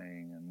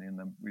dying, and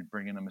then we'd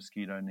bring in a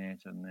mosquito net,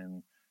 and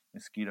then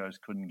mosquitoes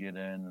couldn't get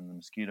in, and the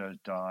mosquitoes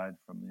died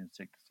from the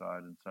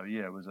insecticide. And so,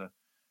 it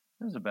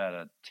was about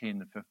a 10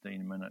 to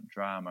 15 minute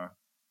drama.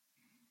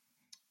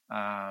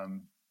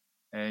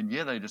 And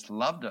yeah, they just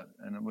loved it,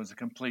 and it was a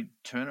complete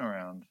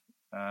turnaround.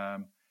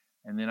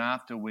 And then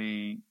after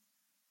we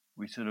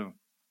sort of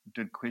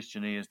did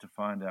questionnaires to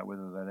find out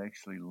whether they'd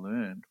actually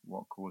learned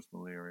what caused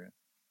malaria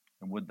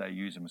and would they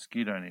use a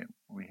mosquito net,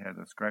 we had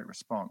this great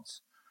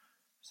response.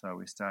 So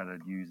we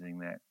started using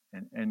that.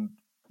 And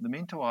the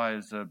Mentawai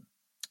is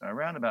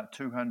around about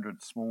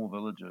 200 small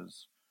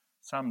villages,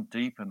 some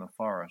deep in the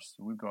forest.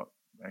 We've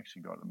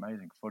actually got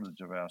amazing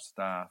footage of our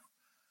staff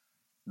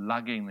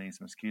lugging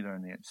these mosquito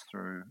nets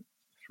through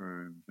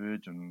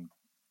virgin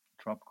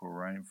tropical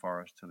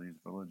rainforest to these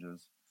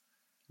villages.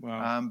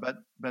 Wow.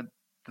 But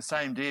the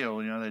same deal,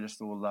 they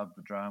just all loved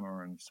the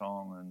drama and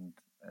song.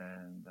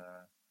 And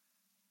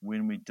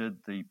when we did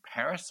the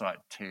parasite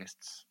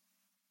tests,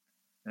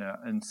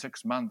 in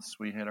 6 months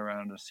we had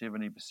around a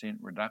 70%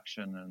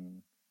 reduction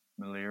in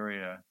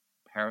malaria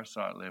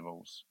parasite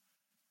levels.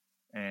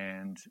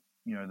 And,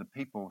 the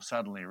people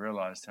suddenly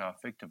realized how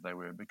effective they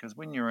were, because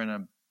when you're in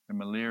a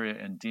malaria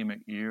endemic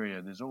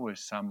area, there's always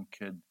some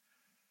kid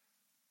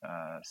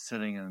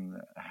sitting in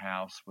a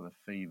house with a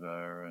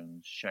fever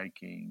and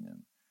shaking.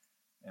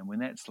 And when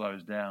that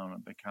slows down,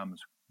 it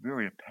becomes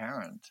very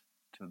apparent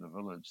to the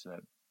village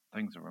that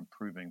things are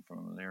improving from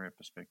a malaria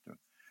perspective.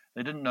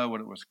 They didn't know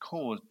what it was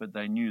caused, but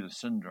they knew the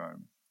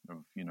syndrome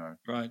of,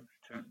 right.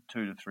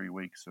 2 to 3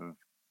 weeks of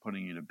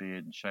putting you to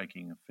bed and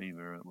shaking a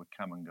fever. It would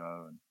come and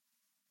go.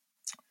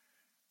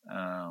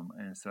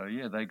 And so,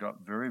 yeah, they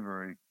got very,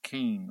 very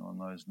keen on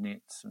those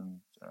nets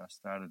and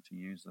started to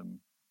use them.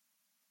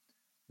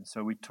 And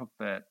so we took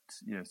that,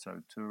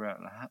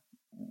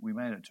 we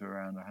made it to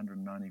around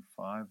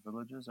 195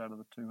 villages out of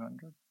the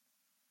 200.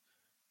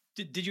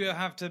 Did you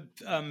have to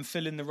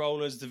fill in the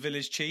role as the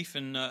village chief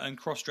and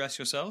cross-dress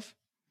yourself?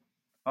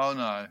 Oh,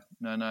 no.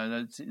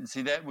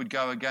 See, that would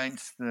go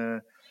against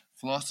the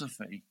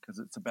philosophy, because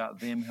it's about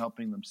them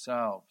helping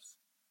themselves.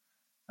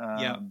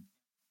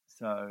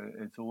 So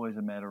it's always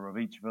a matter of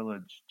each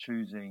village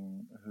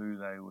choosing who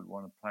they would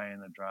want to play in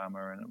the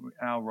drama. And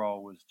our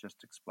role was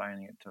just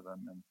explaining it to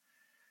them and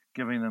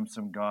giving them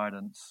some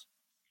guidance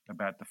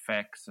about the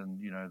facts.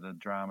 And, the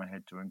drama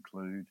had to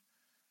include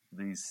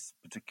these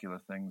particular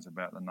things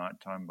about the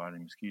nighttime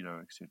biting mosquito,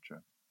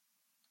 etc.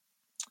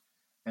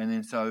 And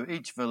then so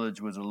each village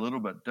was a little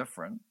bit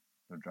different,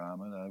 the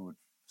drama. They would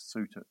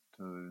suit it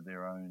to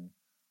their own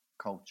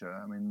culture.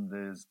 I mean,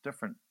 there's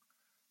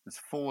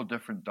 4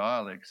 different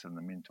dialects in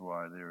the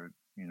Mentawai there,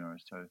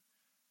 so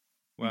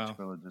wow. Each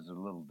village is a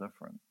little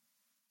different.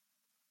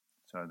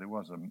 So there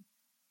was an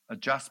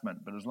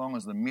adjustment, but as long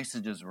as the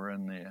messages were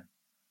in there,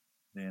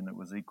 then it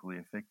was equally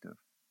effective.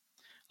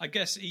 I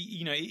guess,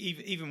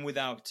 even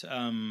without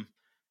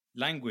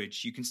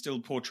language, you can still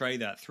portray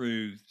that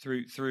through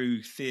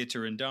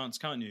theatre and dance,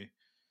 can't you?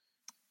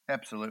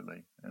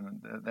 Absolutely,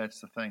 and that's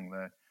the thing.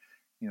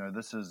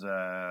 This is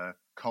a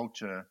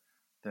culture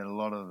that a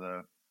lot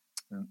of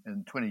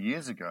in 20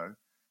 years ago,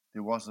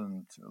 a lot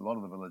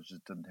of the villages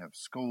didn't have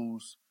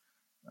schools.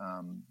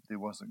 There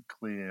wasn't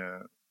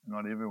clear,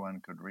 not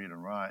everyone could read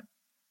and write.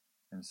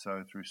 And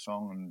so through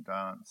song and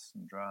dance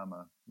and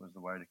drama was the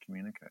way to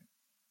communicate.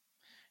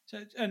 So,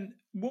 and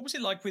what was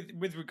it like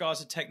with regards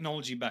to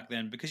technology back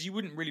then? Because you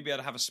wouldn't really be able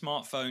to have a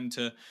smartphone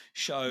to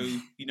show,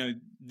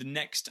 the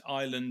next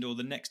island or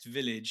the next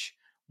village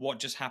what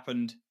just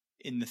happened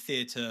in the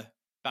theatre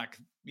back,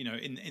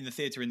 in the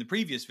theatre in the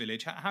previous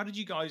village. How did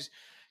you guys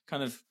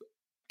kind of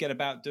get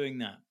about doing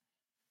that?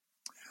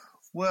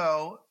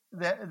 Well,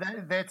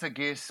 that's, I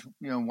guess,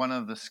 one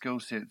of the skill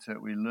sets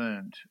that we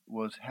learned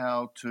was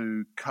how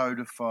to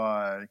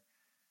codify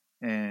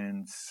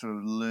and sort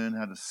of learn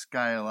how to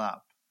scale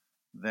up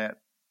that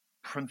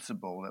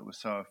principle that was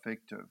so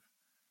effective.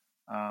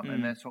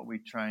 And that's what we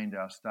trained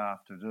our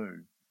staff to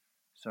do.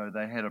 So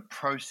they had a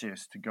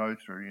process to go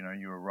through.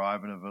 You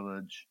arrive in a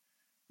village,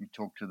 you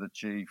talk to the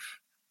chief,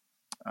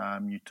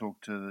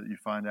 you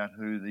find out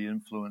who the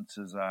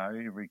influencers are.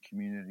 Every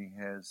community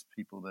has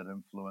people that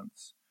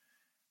influence.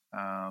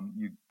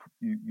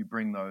 You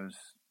bring those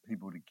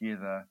people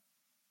together.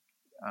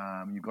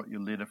 You've got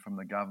your letter from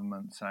the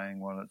government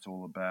saying what it's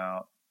all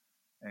about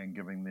and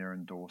giving their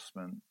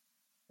endorsement.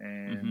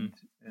 And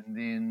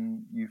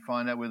then you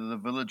find out whether the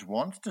village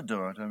wants to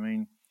do it. I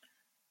mean,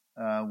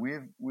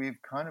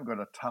 we've kind of got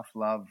a tough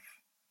love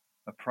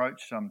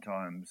approach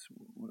sometimes,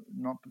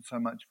 not so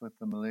much with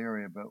the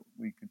malaria, but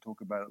we could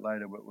talk about it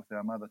later, but with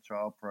our mother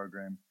child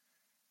program,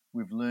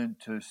 we've learned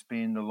to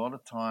spend a lot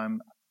of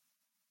time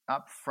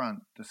up front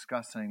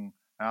discussing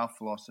our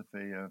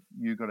philosophy of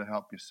you got to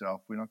help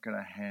yourself. We're not going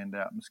to hand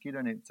out.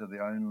 Mosquito nets are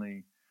the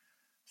only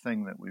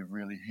thing that we've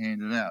really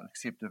handed out,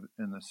 except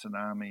in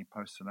the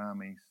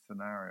post-tsunami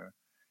scenario.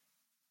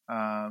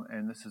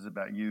 And this is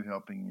about you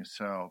helping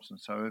yourselves. And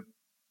so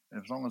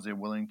as long as they're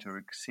willing to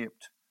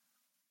accept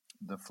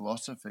the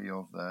philosophy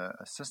of the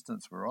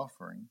assistance we're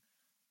offering,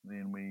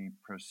 then we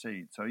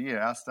proceed. So, yeah,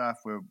 our staff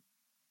were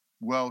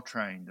well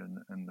trained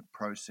in the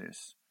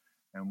process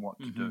and what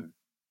to do.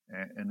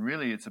 And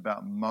really it's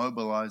about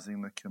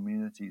mobilizing the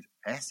community's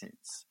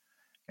assets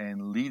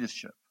and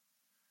leadership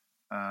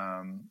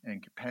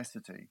and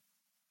capacity.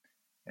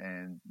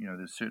 And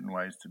there's certain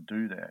ways to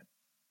do that,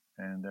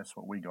 and that's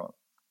what we got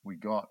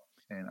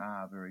and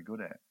are very good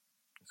at.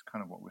 It's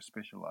kind of what we're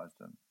specialised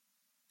in.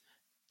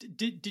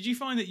 Did you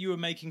find that you were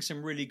making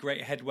some really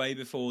great headway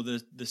before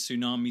the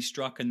tsunami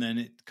struck, and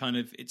then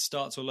it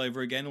starts all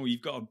over again, or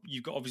you've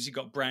obviously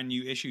got brand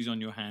new issues on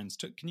your hands?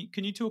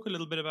 Can you talk a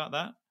little bit about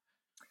that?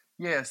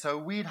 Yeah, so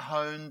we'd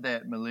honed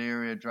that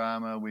malaria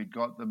drama. We'd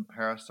got the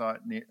parasite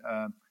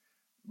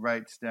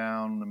rates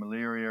down. The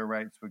malaria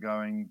rates were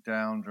going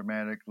down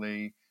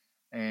dramatically,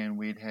 and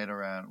we had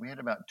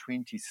about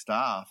 20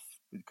 staff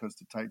because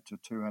to take to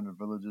 200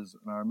 villages.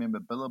 And I remember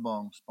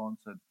Billabong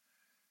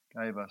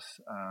gave us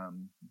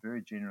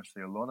very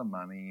generously a lot of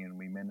money, and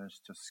we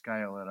managed to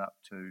scale it up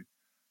to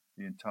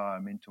the entire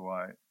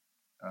Mentawai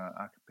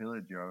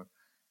archipelago.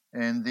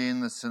 And then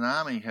the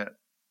tsunami hit,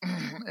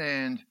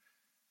 and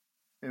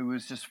it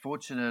was just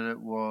fortunate it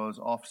was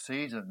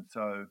off-season.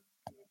 So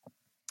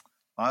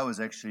I was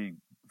actually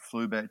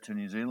flew back to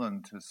New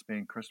Zealand to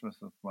spend Christmas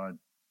with my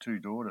two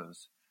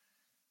daughters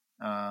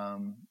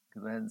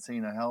because I hadn't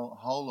seen a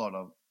whole lot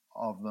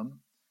of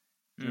them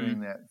during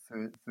that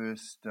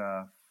first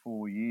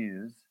 4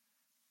 years.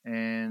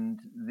 And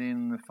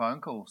then the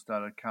phone calls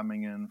started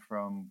coming in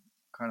from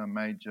kind of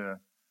major,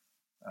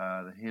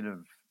 the head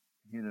of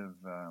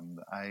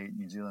the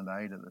New Zealand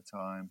Aid at the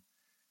time,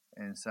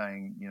 and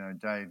saying,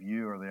 Dave,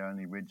 you are the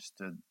only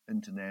registered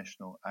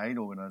international aid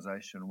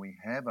organisation we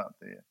have up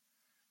there.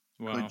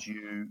 Wow.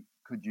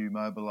 Could you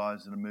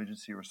mobilise an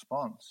emergency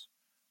response?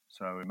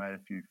 So we made a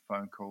few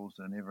phone calls,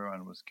 and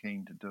everyone was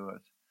keen to do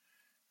it.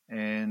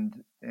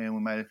 And we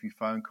made a few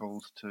phone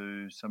calls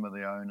to some of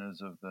the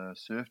owners of the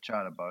surf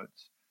charter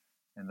boats,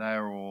 and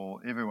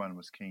everyone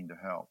was keen to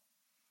help.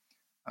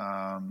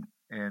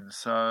 And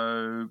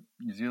so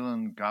New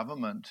Zealand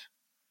government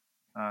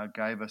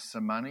gave us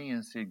some money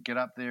and said, get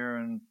up there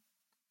and,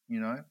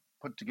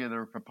 put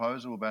together a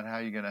proposal about how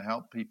you're going to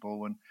help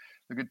people. And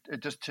look,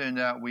 it just turned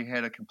out we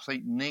had a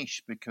complete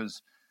niche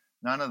because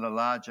none of the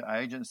larger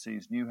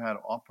agencies knew how to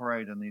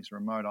operate in these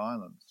remote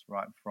islands,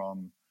 right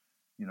from,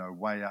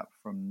 way up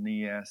from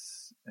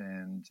Nias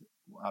and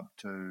up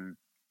to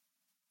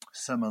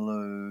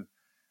Simalu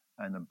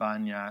and the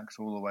Banyaks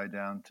all the way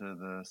down to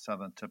the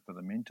southern tip of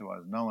the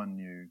Mentawais. No one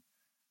knew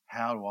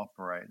how to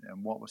operate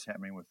and what was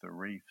happening with the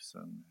reefs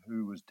and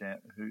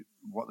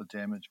what the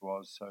damage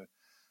was. So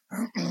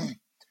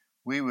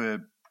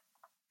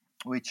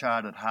we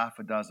chartered half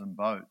a dozen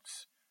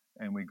boats,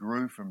 and we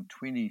grew from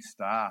 20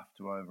 staff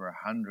to over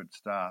 100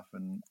 staff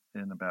in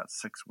about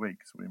 6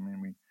 weeks.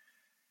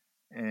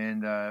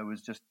 It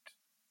was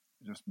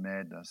just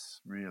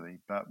madness, really.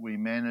 But we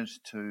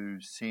managed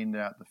to send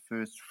out the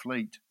first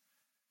fleet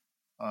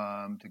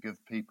to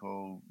give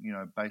people,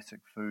 basic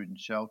food and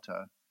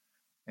shelter,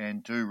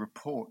 and do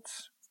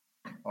reports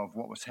of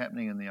what was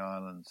happening in the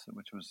islands,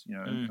 which was,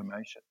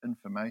 information.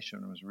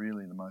 Information was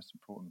really the most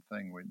important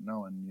thing. No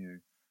one knew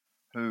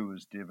who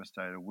was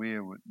devastated,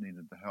 where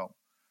needed the help.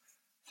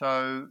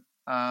 So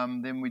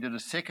then we did a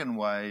second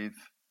wave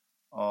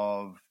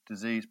of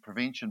disease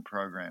prevention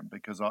program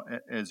because,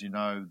 as you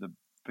know, the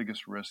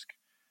biggest risk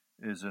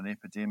is an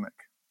epidemic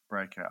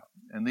breakout.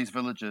 And these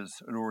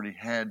villages had already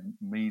had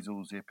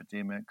measles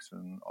epidemics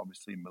and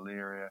obviously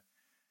malaria.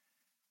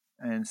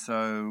 And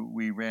so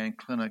we ran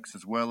clinics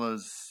as well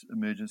as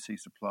emergency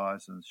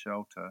supplies and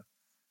shelter.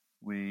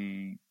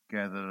 We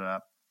gathered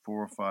up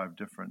 4 or 5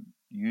 different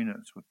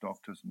units with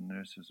doctors and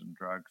nurses and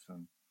drugs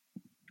and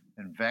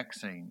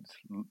vaccines,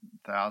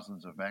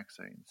 thousands of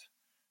vaccines.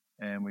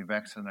 And we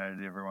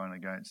vaccinated everyone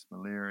against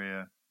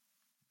malaria,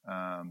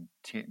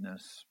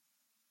 tetanus,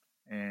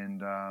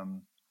 and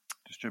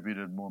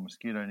distributed more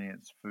mosquito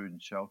nets, food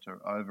and shelter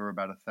over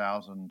about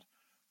 1,000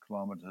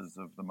 kilometres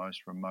of the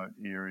most remote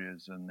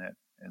areas in that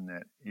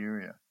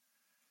area.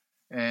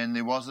 And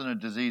there wasn't a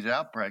disease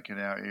outbreak in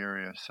our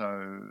area,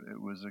 so it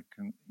was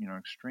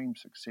extreme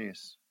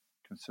success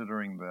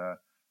considering the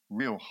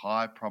real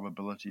high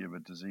probability of a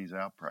disease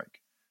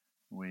outbreak.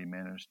 We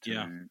managed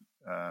to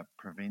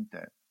prevent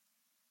that.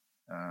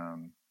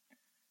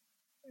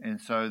 And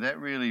so that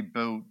really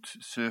built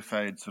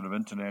SurfAid's sort of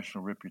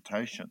international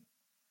reputation.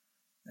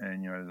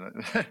 And,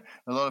 a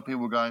lot of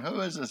people were going,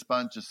 who is this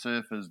bunch of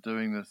surfers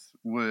doing this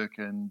work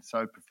and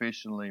so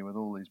professionally with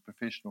all these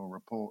professional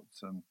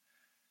reports and,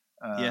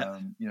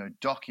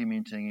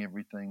 documenting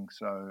everything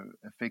so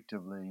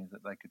effectively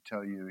that they could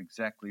tell you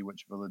exactly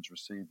which village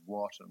received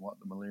what and what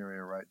the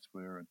malaria rates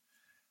were. And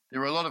there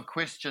were a lot of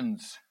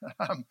questions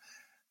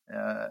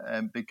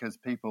and because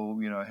people,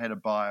 had a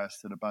bias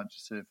that a bunch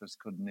of surfers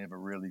could never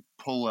really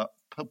pull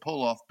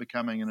off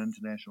becoming an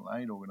international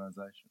aid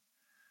organisation.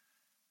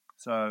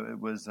 So it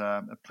was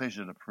a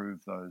pleasure to prove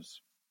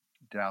those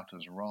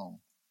doubters wrong.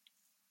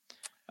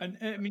 And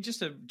I mean,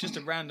 just a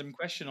random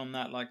question on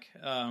that, like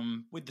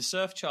with the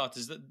surf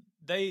charters, that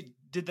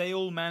did they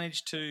all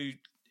manage to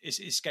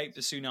escape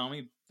the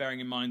tsunami, bearing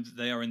in mind that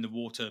they are in the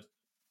water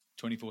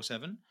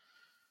 24/7?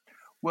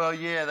 Well,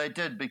 yeah, they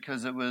did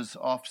because it was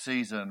off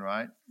season,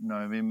 right?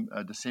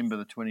 December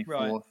the 24th.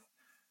 Right.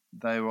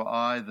 they were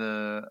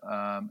either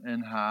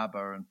in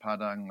harbour in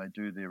Padang, they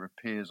do their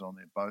repairs on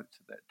their boats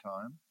at that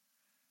time.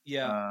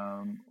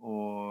 Yeah.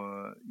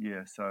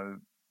 So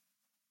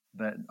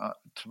that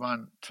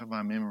to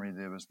my memory,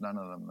 there was none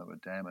of them that were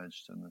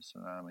damaged in the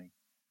tsunami.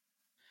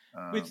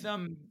 With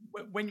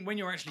when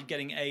you're actually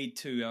getting aid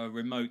to a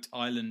remote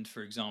island,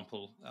 for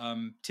example,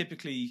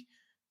 typically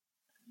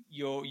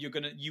you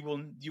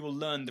will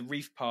learn the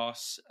reef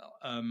pass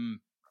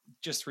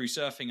just through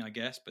surfing, I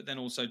guess, but then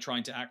also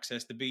trying to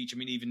access the beach. I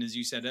mean, even as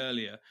you said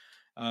earlier,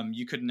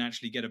 you couldn't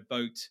actually get a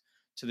boat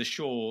to the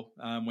shore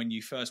when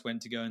you first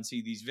went to go and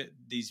see these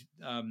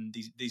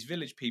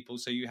village people.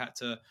 So you had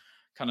to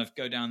kind of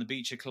go down the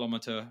beach a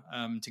kilometre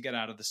to get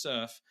out of the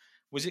surf.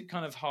 Was it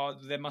kind of hard?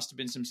 There must have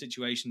been some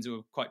situations that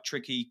were quite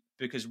tricky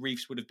because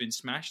reefs would have been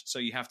smashed. So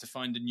you have to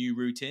find a new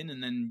route in,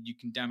 and then you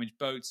can damage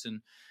boats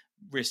and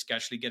risk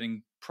actually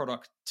getting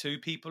product to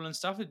people and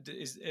stuff.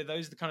 Are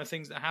those the kind of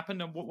things that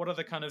happened? And what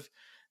other kind of,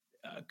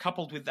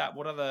 coupled with that,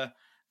 what other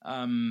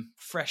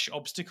fresh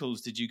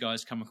obstacles did you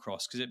guys come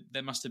across? Because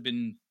there must have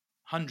been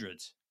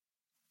hundreds.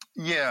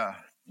 Yeah,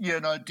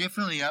 no,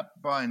 definitely up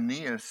by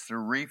Nias, the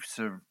reefs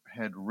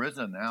had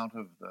risen out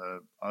of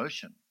the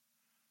ocean,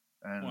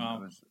 and wow.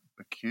 It was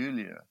a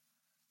peculiar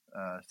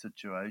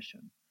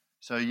situation.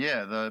 So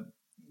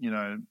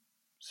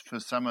for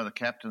some of the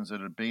captains that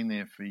had been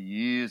there for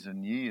years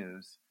and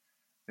years,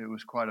 it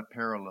was quite a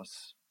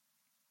perilous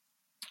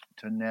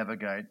to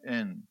navigate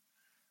in,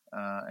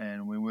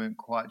 and we weren't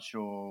quite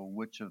sure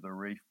which of the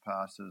reef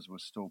passes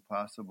was still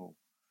passable.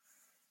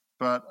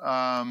 But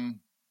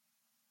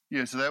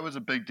so that was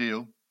a big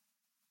deal.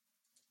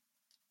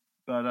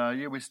 But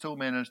we still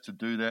managed to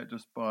do that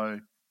just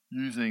by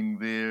using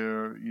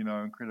their,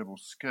 incredible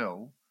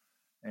skill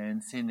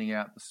and sending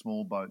out the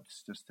small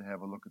boats just to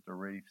have a look at the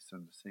reefs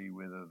and to see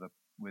where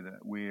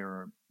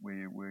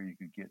you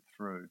could get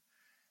through.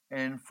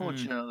 And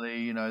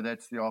fortunately,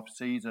 that's the off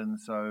season,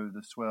 so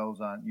the swells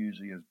aren't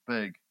usually as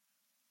big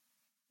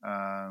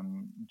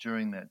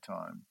during that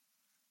time.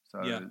 So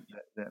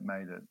that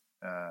made it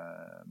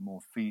more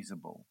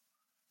feasible.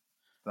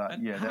 But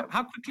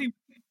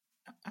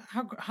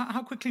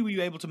how quickly were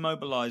you able to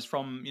mobilize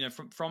from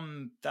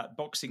that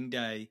Boxing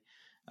Day?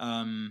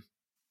 How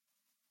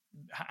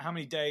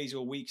many days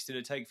or weeks did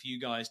it take for you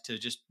guys to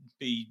just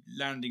be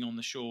landing on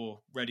the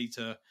shore, ready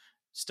to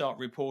start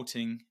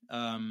reporting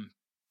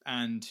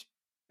and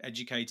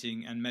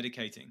educating and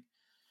medicating?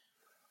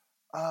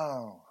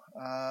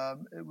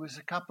 It was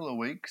a couple of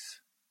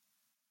weeks.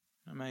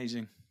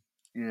 Amazing.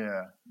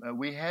 Yeah,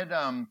 we had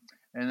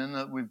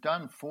we've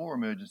done 4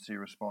 emergency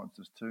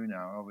responses too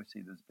now.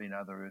 Obviously, there's been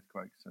other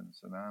earthquakes and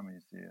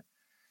tsunamis there,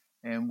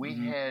 and we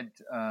had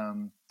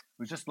it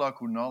was just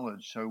local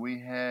knowledge. So we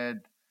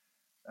had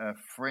a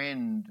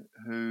friend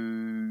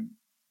who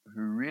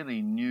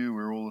really knew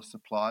where all the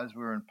supplies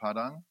were in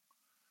Padang,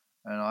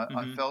 and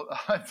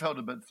I felt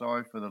a bit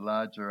sorry for the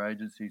larger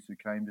agencies who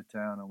came to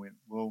town and went,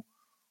 well,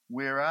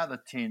 where are the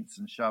tents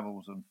and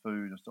shovels and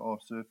food?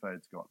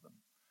 Surfaid's got them.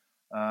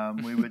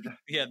 We would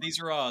these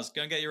are ours.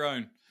 Go and get your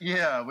own.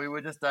 Yeah, we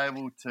were just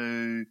able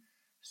to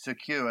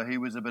secure. He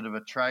was a bit of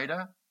a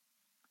trader,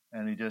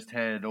 and he just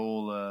had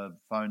all the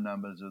phone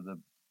numbers of the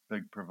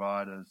big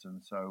providers,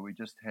 and so we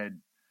just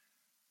had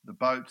the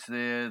boats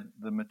there,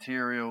 the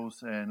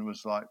materials, and it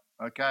was like,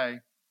 okay,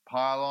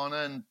 pile on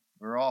in,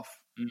 we're off.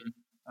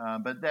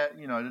 Mm-hmm. But that,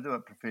 to do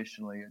it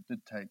professionally, it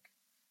did take.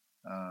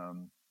 I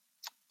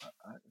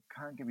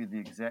can't give you the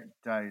exact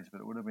days, but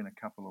it would have been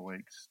a couple of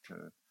weeks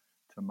to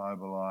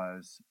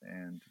mobilize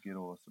and to get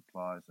all the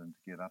supplies and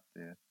to get up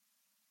there.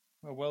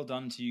 Well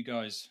done to you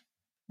guys.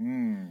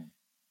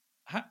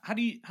 How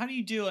do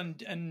you deal?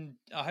 And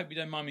I hope you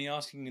don't mind me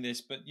asking you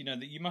this, but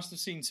that you must have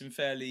seen some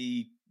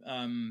fairly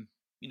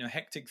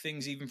hectic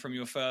things even from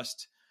your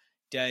first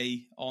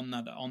day on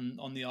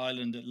the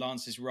island at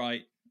Lance's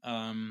Right,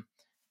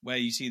 where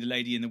you see the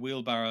lady in the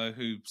wheelbarrow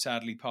who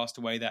sadly passed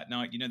away that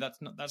night.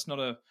 That's not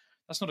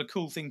a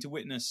cool thing to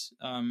witness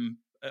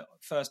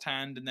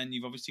firsthand, and then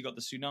you've obviously got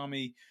the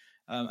tsunami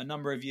a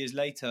number of years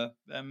later.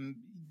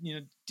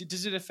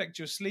 Does it affect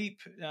your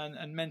sleep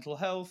and mental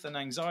health and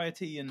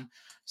anxiety and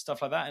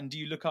stuff like that? And do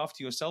you look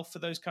after yourself for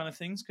those kind of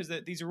things? Because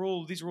these are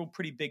all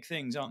pretty big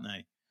things, aren't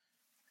they?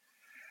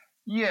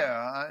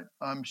 Yeah,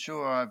 I'm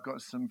sure I've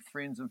got some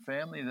friends and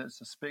family that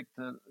suspect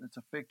that it's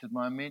affected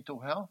my mental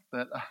health,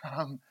 but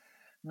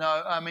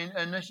no, I mean,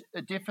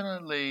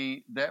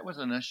 definitely that was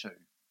an issue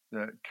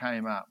that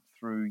came up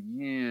through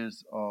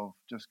years of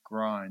just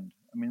grind.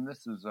 I mean,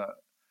 this is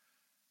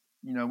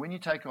when you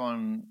take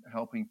on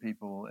helping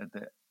people at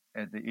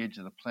the edge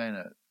of the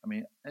planet, I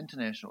mean,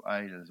 international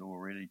aid is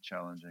already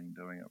challenging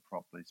doing it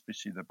properly,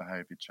 especially the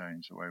behaviour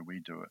change, the way we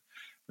do it.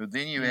 But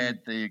then you add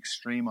the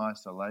extreme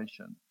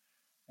isolation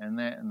and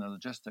the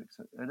logistics.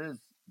 It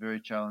is very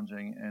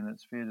challenging, and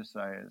it's fair to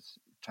say it's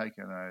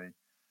taken a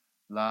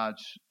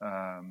large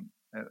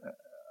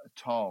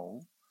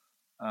toll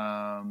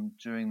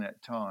during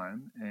that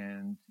time,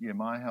 and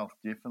my health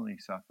definitely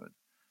suffered,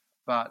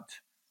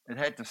 but it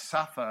had to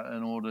suffer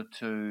in order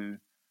to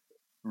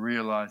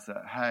realize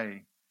that,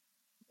 hey,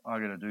 I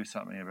got to do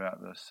something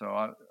about this. So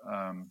I,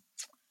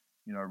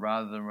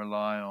 rather than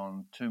rely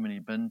on too many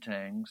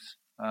bintangs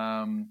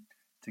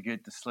to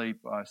get to sleep,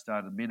 I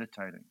started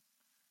meditating,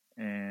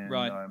 and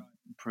I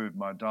improved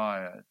my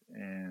diet.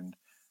 And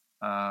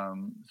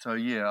so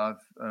yeah,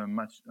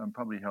 I'm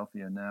probably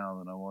healthier now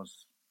than I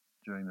was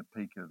during the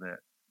peak of that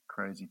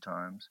crazy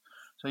times.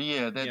 So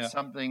yeah, that's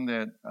something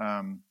that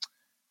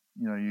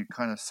you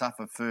kind of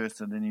suffer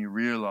first, and then you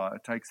realize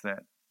it takes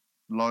that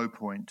low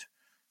point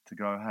to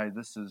go, hey,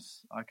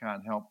 I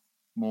can't help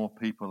more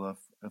people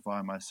if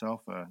I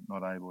myself are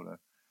not able to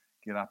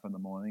get up in the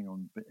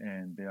morning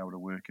and be able to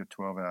work a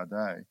 12-hour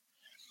day.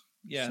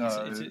 Yeah,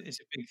 so, it's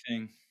a big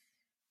thing.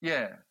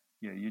 Yeah,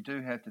 you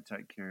do have to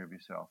take care of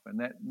yourself, and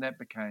that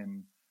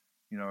became,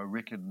 a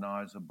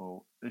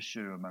recognizable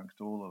issue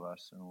amongst all of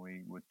us, and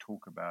we would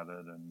talk about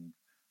it and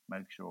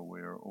make sure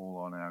we're all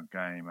on our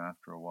game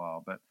after a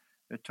while. But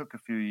it took a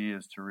few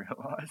years to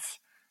realize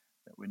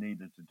that we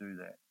needed to do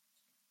that.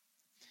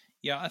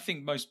 Yeah, I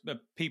think most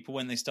people,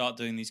 when they start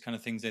doing these kind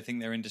of things, they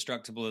think they're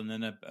indestructible, and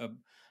then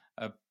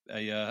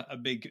a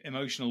big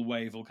emotional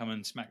wave will come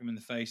and smack them in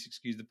the face,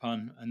 excuse the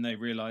pun, and they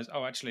realize,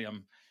 oh, actually,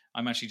 I'm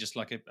actually just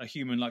like a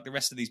human like the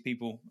rest of these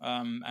people,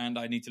 and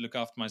I need to look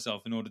after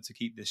myself in order to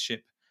keep this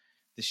ship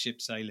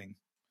sailing.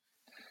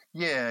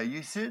 Yeah,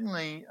 you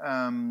certainly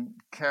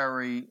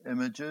carry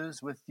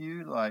images with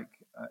you, like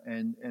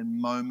and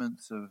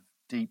moments of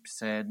deep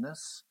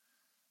sadness.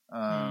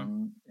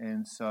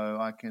 And so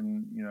I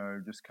can,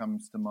 just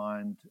comes to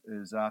mind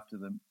is after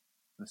the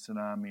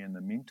tsunami in the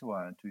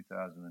Mentawai in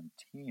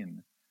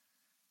 2010,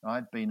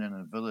 I'd been in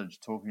a village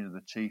talking to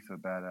the chief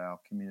about our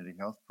community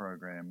health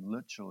program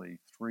literally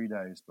 3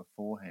 days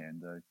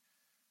beforehand,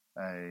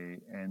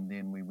 and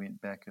then we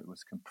went back, it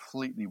was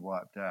completely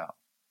wiped out.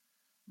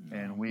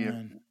 And we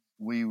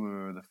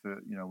were the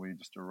first, we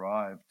just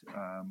arrived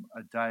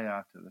a day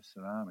after the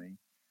tsunami,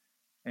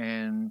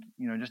 and,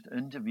 just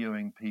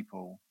interviewing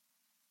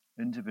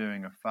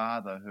a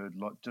father who had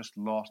just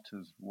lost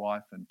his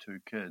wife and 2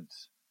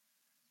 kids,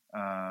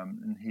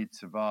 and he'd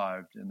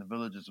survived, and the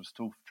villagers were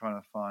still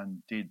trying to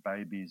find dead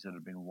babies that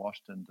had been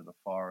washed into the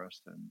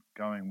forest and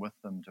going with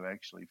them to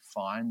actually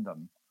find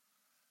them.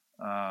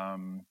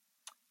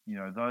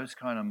 Those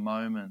kind of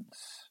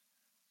moments,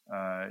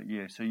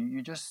 so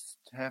you just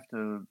have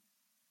to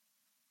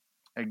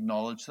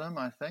acknowledge them,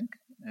 I think,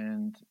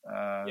 and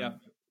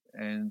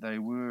they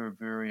were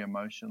very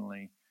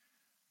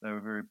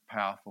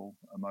powerful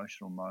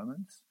emotional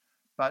moments.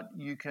 But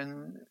you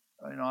can,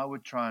 I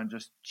would try and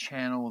just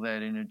channel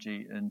that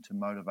energy into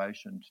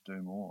motivation to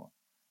do more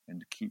and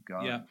to keep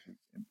going. Yeah.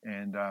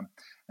 And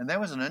that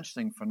was an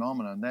interesting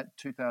phenomenon. That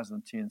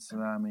 2010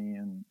 tsunami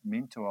in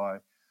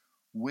Mentawai,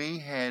 we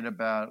had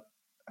about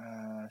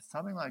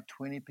something like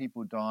 20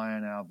 people die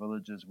in our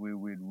villages where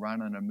we'd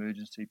run an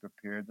emergency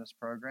preparedness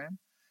program,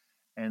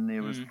 and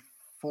there was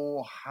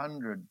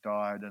 400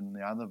 died in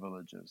the other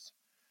villages.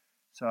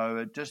 So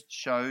it just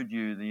showed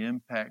you the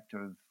impact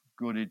of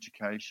good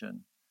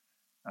education.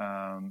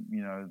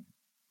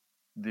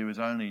 There was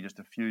only just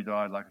a few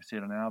died, like I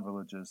said, in our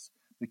villages,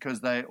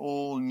 because they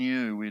all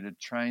knew we'd have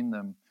trained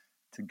them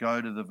to go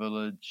to the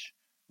village,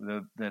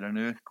 that an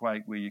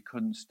earthquake where you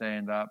couldn't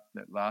stand up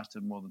that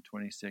lasted more than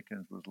 20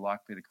 seconds was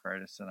likely to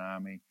create a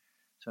tsunami.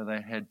 So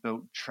they had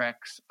built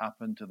tracks up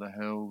into the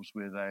hills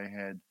where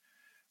they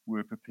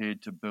were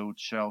prepared to build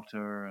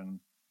shelter,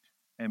 and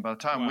by the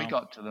time we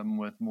got to them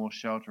with more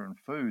shelter and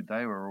food,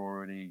 they were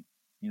already,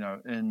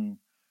 in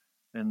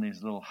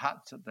these little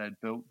huts that they'd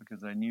built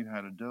because they knew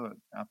how to do it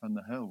up in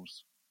the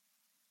hills.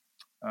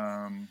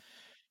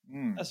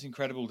 That's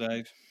incredible,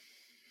 Dave.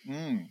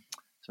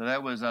 So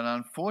that was an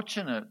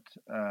unfortunate,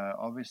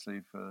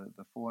 obviously for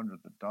the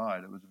 400 that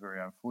died, it was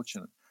very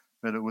unfortunate,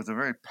 but it was a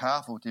very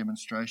powerful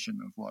demonstration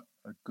of what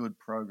a good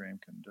program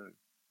can do.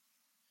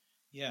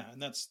 Yeah,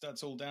 and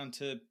that's all down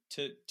to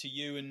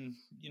you and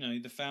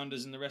the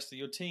founders and the rest of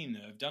your team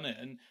that have done it.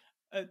 And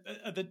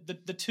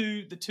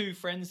the two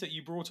friends that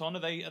you brought on, are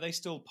they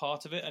still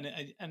part of it?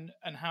 And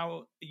how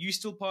are you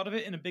still part of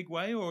it in a big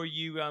way, or are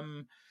you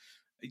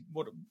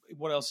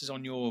what else is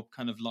on your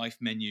kind of life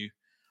menu?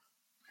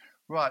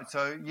 Right.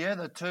 So yeah,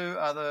 the 2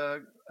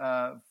 other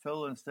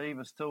Phil and Steve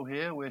are still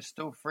here. We're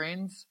still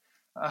friends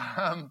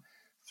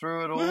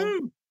through it all.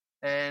 Woo!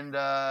 And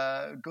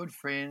good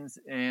friends.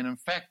 And in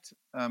fact,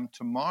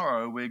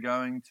 tomorrow we're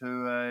going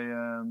to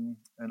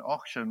an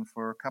auction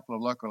for a couple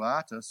of local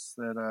artists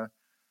that are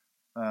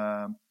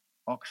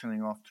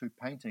auctioning off 2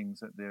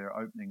 paintings at their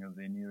opening of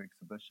their new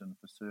exhibition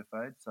for Surf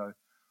Aid. So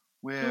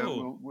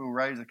we'll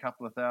raise a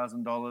couple of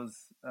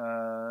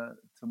 $1,000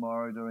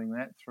 tomorrow doing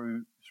that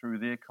through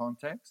their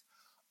contacts.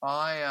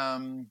 I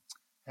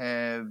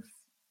have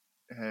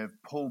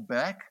pulled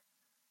back.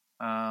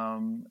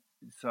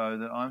 So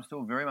that I'm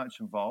still very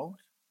much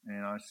involved,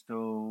 and I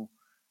still,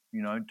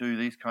 do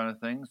these kind of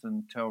things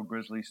and tell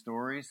grisly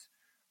stories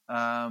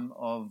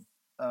of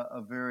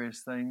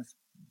various things.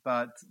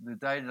 But the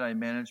day-to-day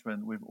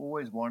management, we've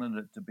always wanted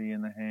it to be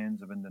in the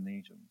hands of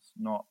Indonesians,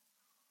 not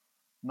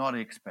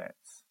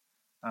expats.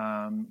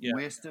 I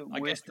guess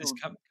this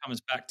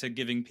comes back to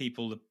giving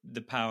people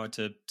the power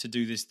to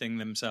do this thing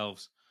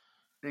themselves.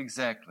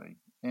 Exactly.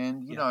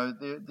 And, you know,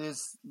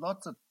 there's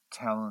lots of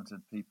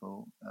talented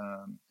people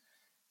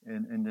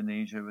in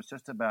Indonesia. It was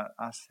just about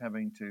us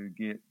having to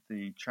get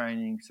the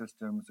training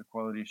systems, the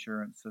quality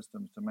assurance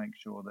systems to make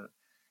sure that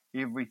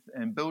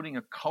and building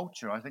a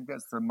culture. I think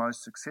that's the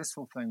most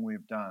successful thing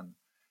we've done,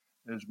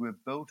 is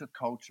we've built a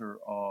culture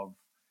of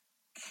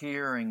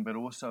caring, but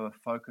also a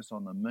focus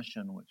on the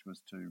mission, which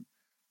was to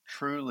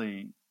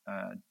truly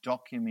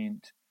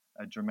document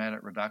a dramatic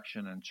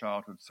reduction in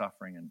childhood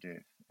suffering and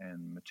death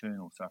and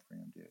maternal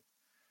suffering and death.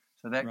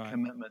 So that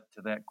commitment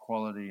to that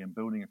quality and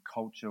building a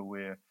culture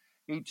where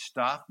each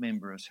staff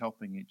member is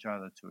helping each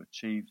other to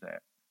achieve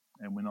that,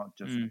 and we're not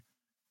just,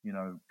 you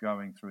know,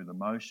 going through the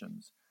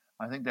motions.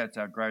 I think that's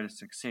our greatest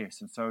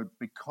success. And so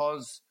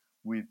because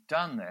we've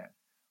done that,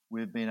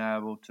 we've been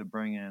able to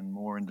bring in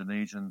more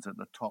Indonesians at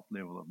the top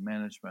level of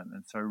management.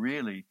 And so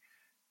really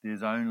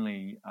there's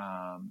only,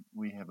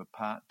 we have a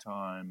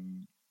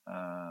part-time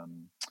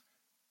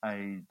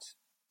aid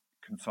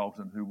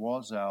consultant who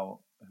was our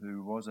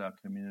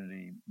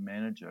community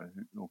manager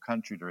or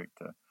country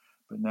director,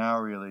 but now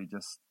really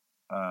just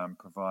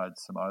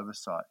provides some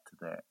oversight to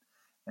that.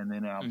 And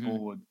then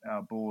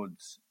our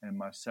boards and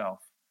myself,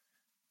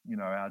 you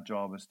know, our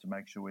job is to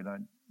make sure we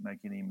don't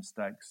make any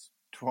mistakes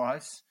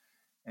twice,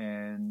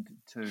 and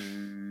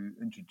to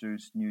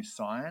introduce new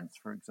science,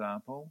 for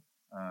example,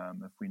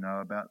 if we know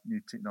about new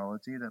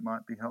technology that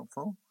might be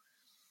helpful.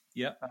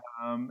 Yeah.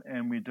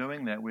 And we're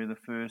doing that. We're the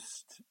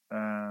first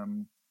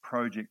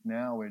project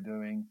now we're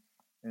doing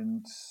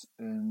in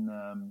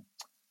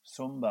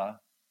Sumba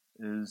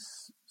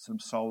is some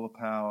solar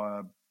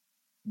power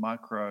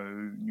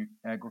micro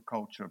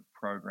agriculture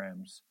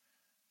programs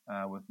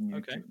with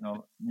new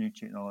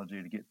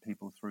technology to get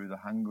people through the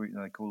hungry.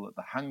 They call it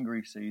the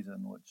hungry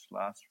season, which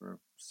lasts for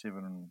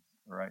 7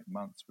 or 8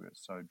 months, where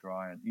it's so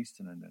dry in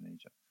eastern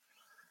Indonesia.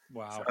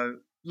 Wow.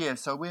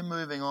 So we're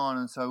moving on,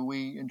 and so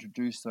we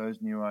introduce those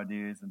new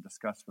ideas and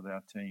discuss with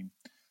our team.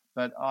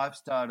 But I've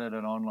started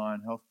an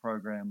online health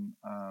program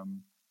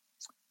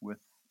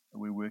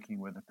we're working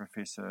with a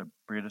Professor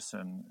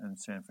Bredesen in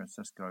San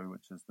Francisco,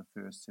 which is the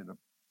first set of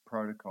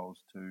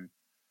protocols to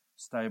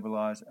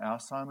stabilize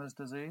Alzheimer's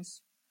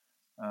disease.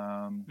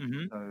 So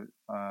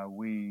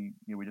we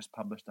just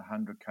published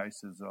 100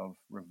 cases of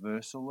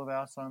reversal of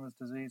Alzheimer's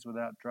disease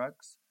without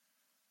drugs.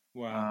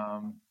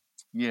 Wow.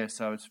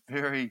 So it's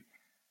very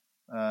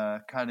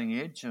cutting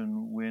edge,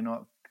 and we're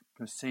not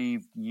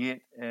perceived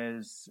yet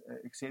as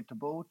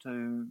acceptable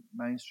to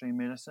mainstream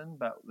medicine,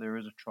 but there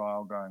is a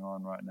trial going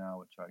on right now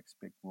which I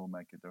expect will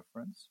make a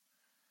difference.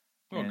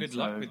 Well, good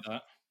luck with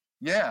that.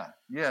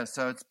 Yeah.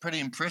 So it's pretty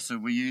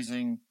impressive. We're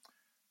using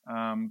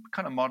kind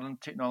of modern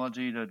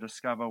technology to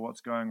discover what's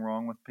going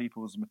wrong with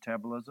people's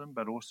metabolism,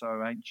 but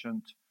also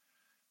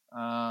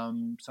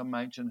some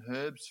ancient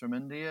herbs from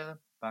India,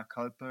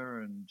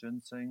 bacopa and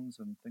ginsengs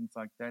and things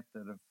like that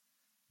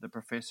the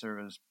professor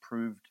has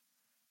proved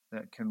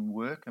that can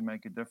work and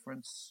make a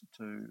difference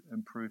to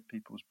improve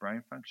people's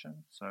brain function.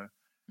 So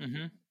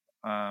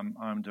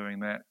I'm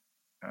doing that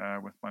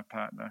with my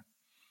partner.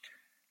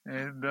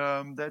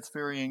 And that's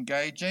very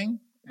engaging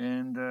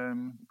and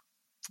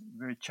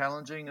very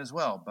challenging as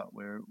well. But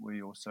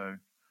we also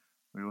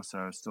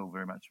are still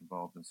very much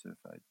involved in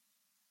SurfAid.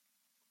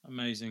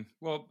 Amazing.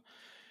 Well,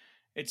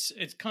 it's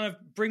kind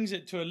of brings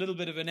it to a little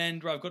bit of an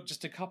end. Where I've got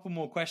just a couple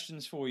more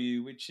questions for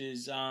you, which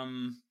is, I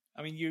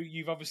mean,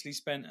 you've obviously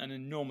spent an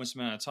enormous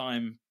amount of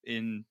time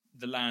in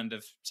the land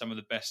of some of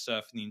the best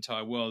surf in the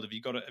entire world. Have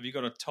you got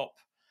a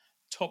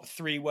top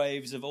 3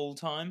 waves of all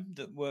time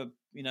that were,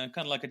 you know,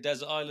 kind of like a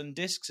desert island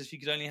discs? If you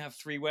could only have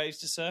 3 waves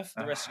to surf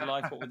for the rest of your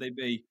life, what would they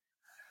be?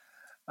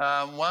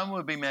 One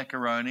would be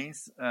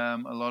Macaronis.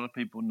 A lot of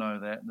people know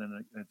that, and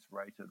then it's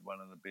rated one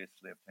of the best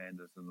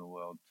left-handers in the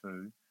world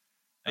too.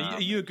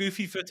 Are you a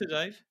goofy footer,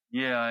 Dave?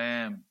 Yeah, I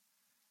am.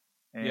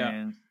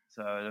 And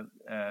so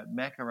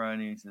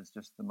Macaronis is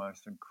just the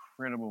most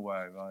incredible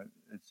wave.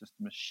 It's just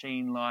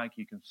machine-like.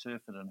 You can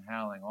surf it in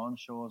howling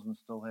onshores and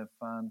still have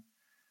fun.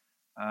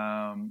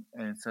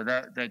 And so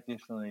that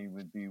definitely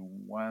would be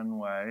one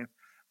wave.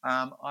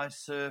 I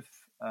surf.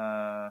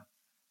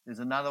 There's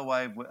another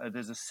wave.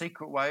 There's a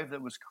secret wave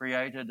that was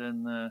created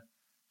in the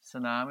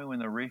tsunami when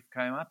the reef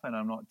came up, and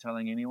I'm not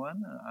telling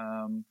anyone.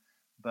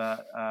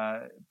 But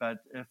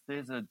if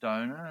there's a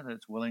donor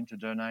that's willing to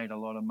donate a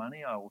lot of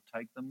money, I will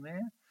take them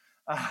there.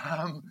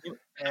 How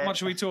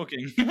much are we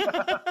talking?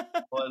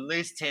 Well, at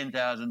least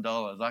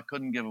 $10,000. I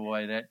couldn't give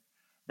away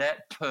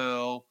that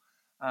pearl.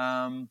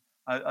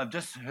 I've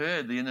just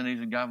heard the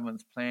Indonesian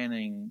government's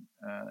planning.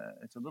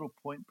 It's a little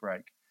point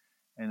break,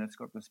 and it's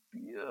got this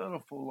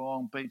beautiful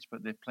long beach,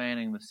 but they're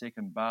planning the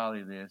second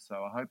Bali there. So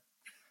I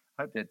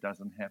hope that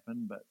doesn't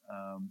happen. But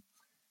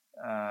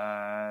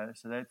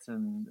so that's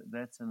in.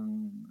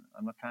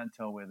 I can't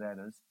tell where that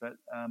is. But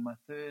my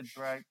third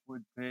break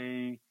would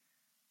be.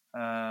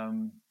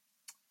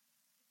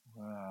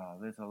 Wow,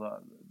 there's a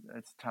lot.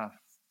 It's tough.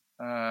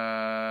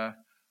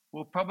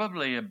 Well,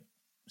 probably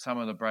some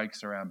of the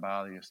breaks around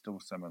Bali are still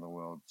some of the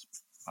world's,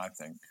 I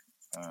think.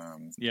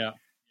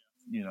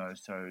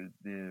 So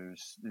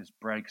there's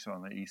breaks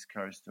on the east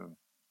coast of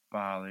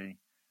Bali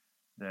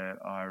that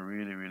I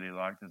really, really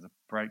like. There's a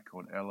break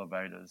called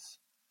Elevators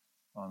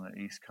on the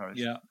east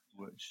coast,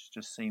 which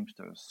just seems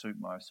to suit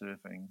my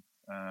surfing.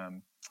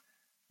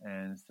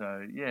 And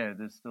so,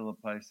 there's still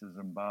places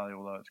in Bali,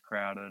 although it's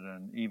crowded,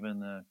 and even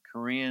the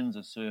Koreans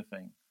are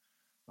surfing.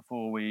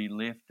 Before we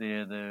left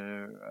there,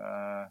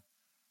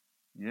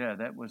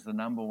 that was the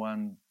number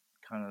one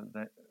kind of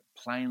that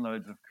plane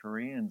loads of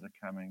Koreans are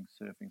coming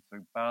surfing. So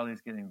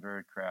Bali's getting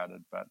very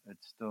crowded, but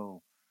it's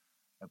still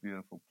a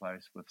beautiful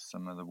place with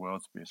some of the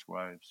world's best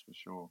waves for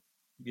sure.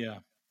 Yeah,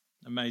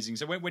 amazing.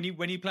 So when are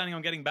you planning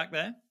on getting back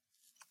there?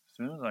 As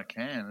soon as I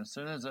can. As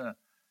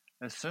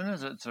soon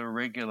as it's a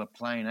regular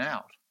plane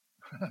out.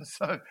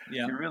 So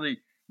you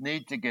really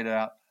need to get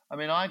out. I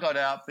mean, I got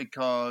out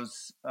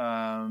because we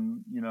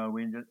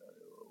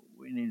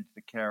needed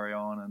to carry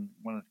on and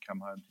wanted to come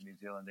home to New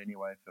Zealand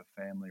anyway for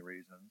family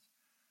reasons.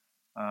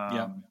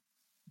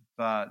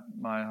 But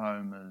my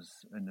home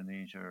is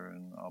Indonesia,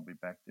 and I'll be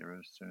back there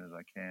as soon as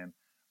I can.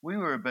 We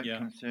were a bit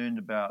concerned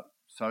about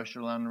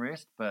social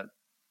unrest, but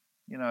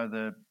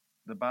the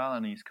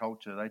Balinese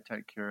culture, they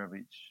take care of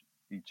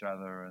each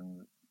other,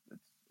 and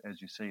it's, as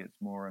you see,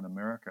 it's more in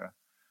America,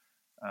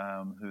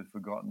 who've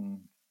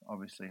forgotten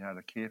obviously how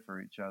to care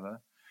for each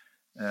other.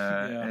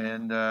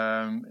 And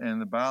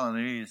the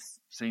Balinese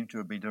seem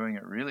to be doing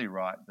it really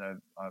right.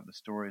 The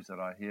stories that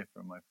I hear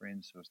from my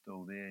friends who are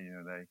still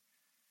there,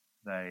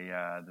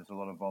 there's a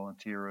lot of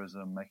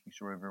volunteerism, making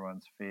sure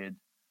everyone's fed,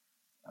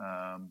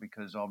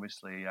 because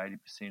obviously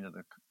 80% of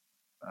the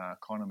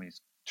economy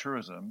is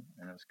tourism,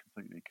 and it's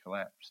completely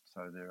collapsed.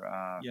 So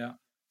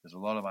there's a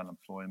lot of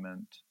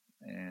unemployment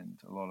and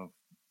a lot of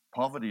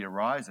poverty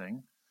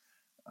arising,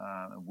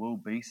 and will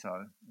be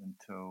so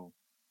until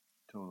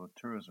the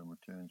tourism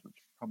returns,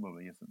 which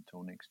probably isn't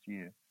until next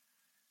year.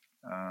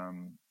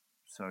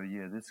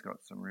 This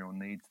got some real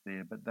needs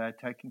there, but they're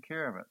taking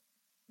care of it,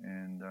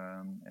 and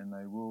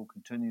they will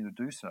continue to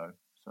do so.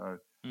 So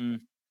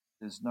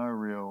there's no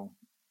real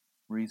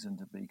reason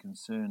to be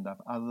concerned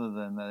other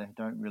than they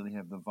don't really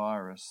have the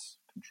virus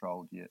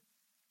controlled yet.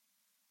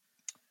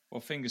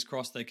 Well, fingers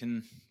crossed they'll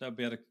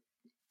be able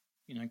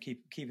to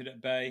keep it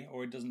at bay,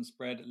 or it doesn't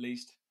spread at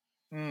least.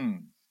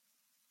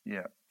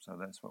 Yeah, so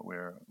that's what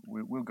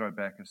we'll go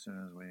back as soon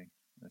as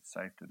it's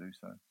safe to do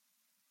so. As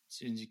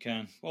soon as you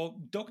can. Well,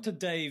 Dr.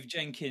 Dave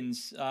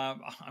Jenkins,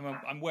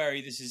 I'm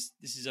wary this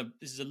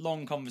is a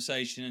long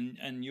conversation,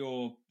 and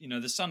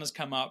the sun has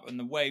come up and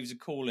the waves are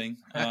calling.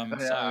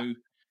 So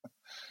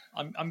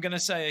I'm going to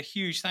say a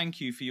huge thank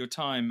you for your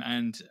time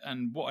and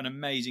what an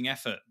amazing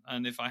effort.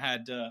 And if I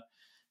had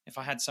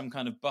some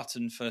kind of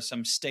button for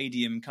some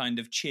stadium kind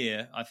of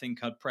cheer, I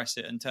think I'd press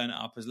it and turn it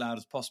up as loud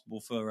as possible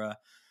for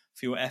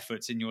your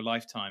efforts in your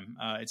lifetime.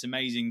 It's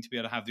amazing to be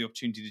able to have the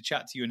opportunity to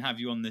chat to you and have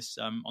you on this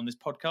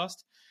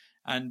podcast.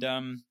 And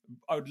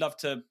I would love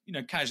to,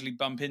 casually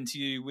bump into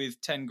you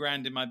with 10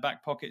 grand in my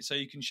back pocket so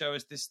you can show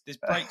us this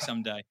break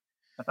someday.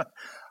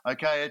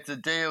 Okay, it's a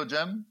deal,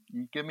 Jim.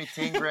 You give me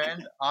 10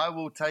 grand, I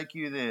will take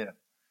you there.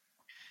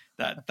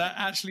 That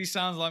actually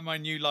sounds like my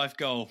new life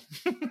goal.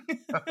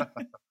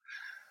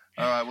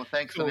 All right, well,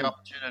 thanks for the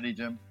opportunity,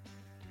 Jim.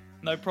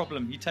 No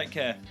problem. You take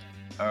care.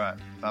 All right,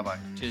 bye-bye.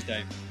 Cheers,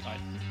 Dave. Bye.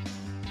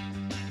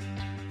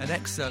 An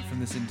excerpt from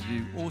this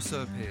interview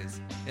also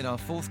appears in our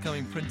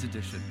forthcoming print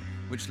edition,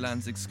 which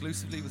lands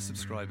exclusively with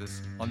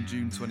subscribers on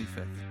June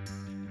 25th.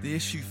 The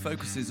issue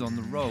focuses on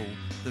the role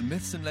that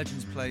myths and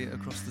legends play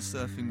across the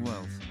surfing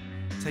world,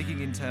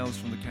 taking in tales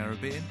from the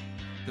Caribbean,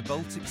 the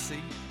Baltic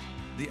Sea,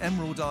 the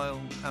Emerald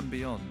Isle and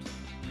beyond.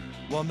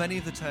 While many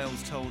of the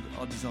tales told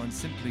are designed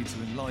simply to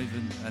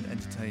enliven and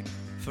entertain,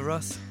 for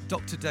us,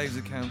 Dr. Dave's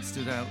account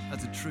stood out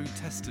as a true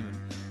testament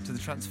to the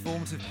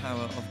transformative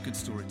power of good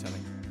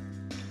storytelling.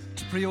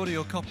 To pre-order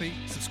your copy,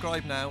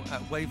 subscribe now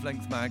at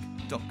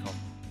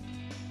wavelengthmag.com.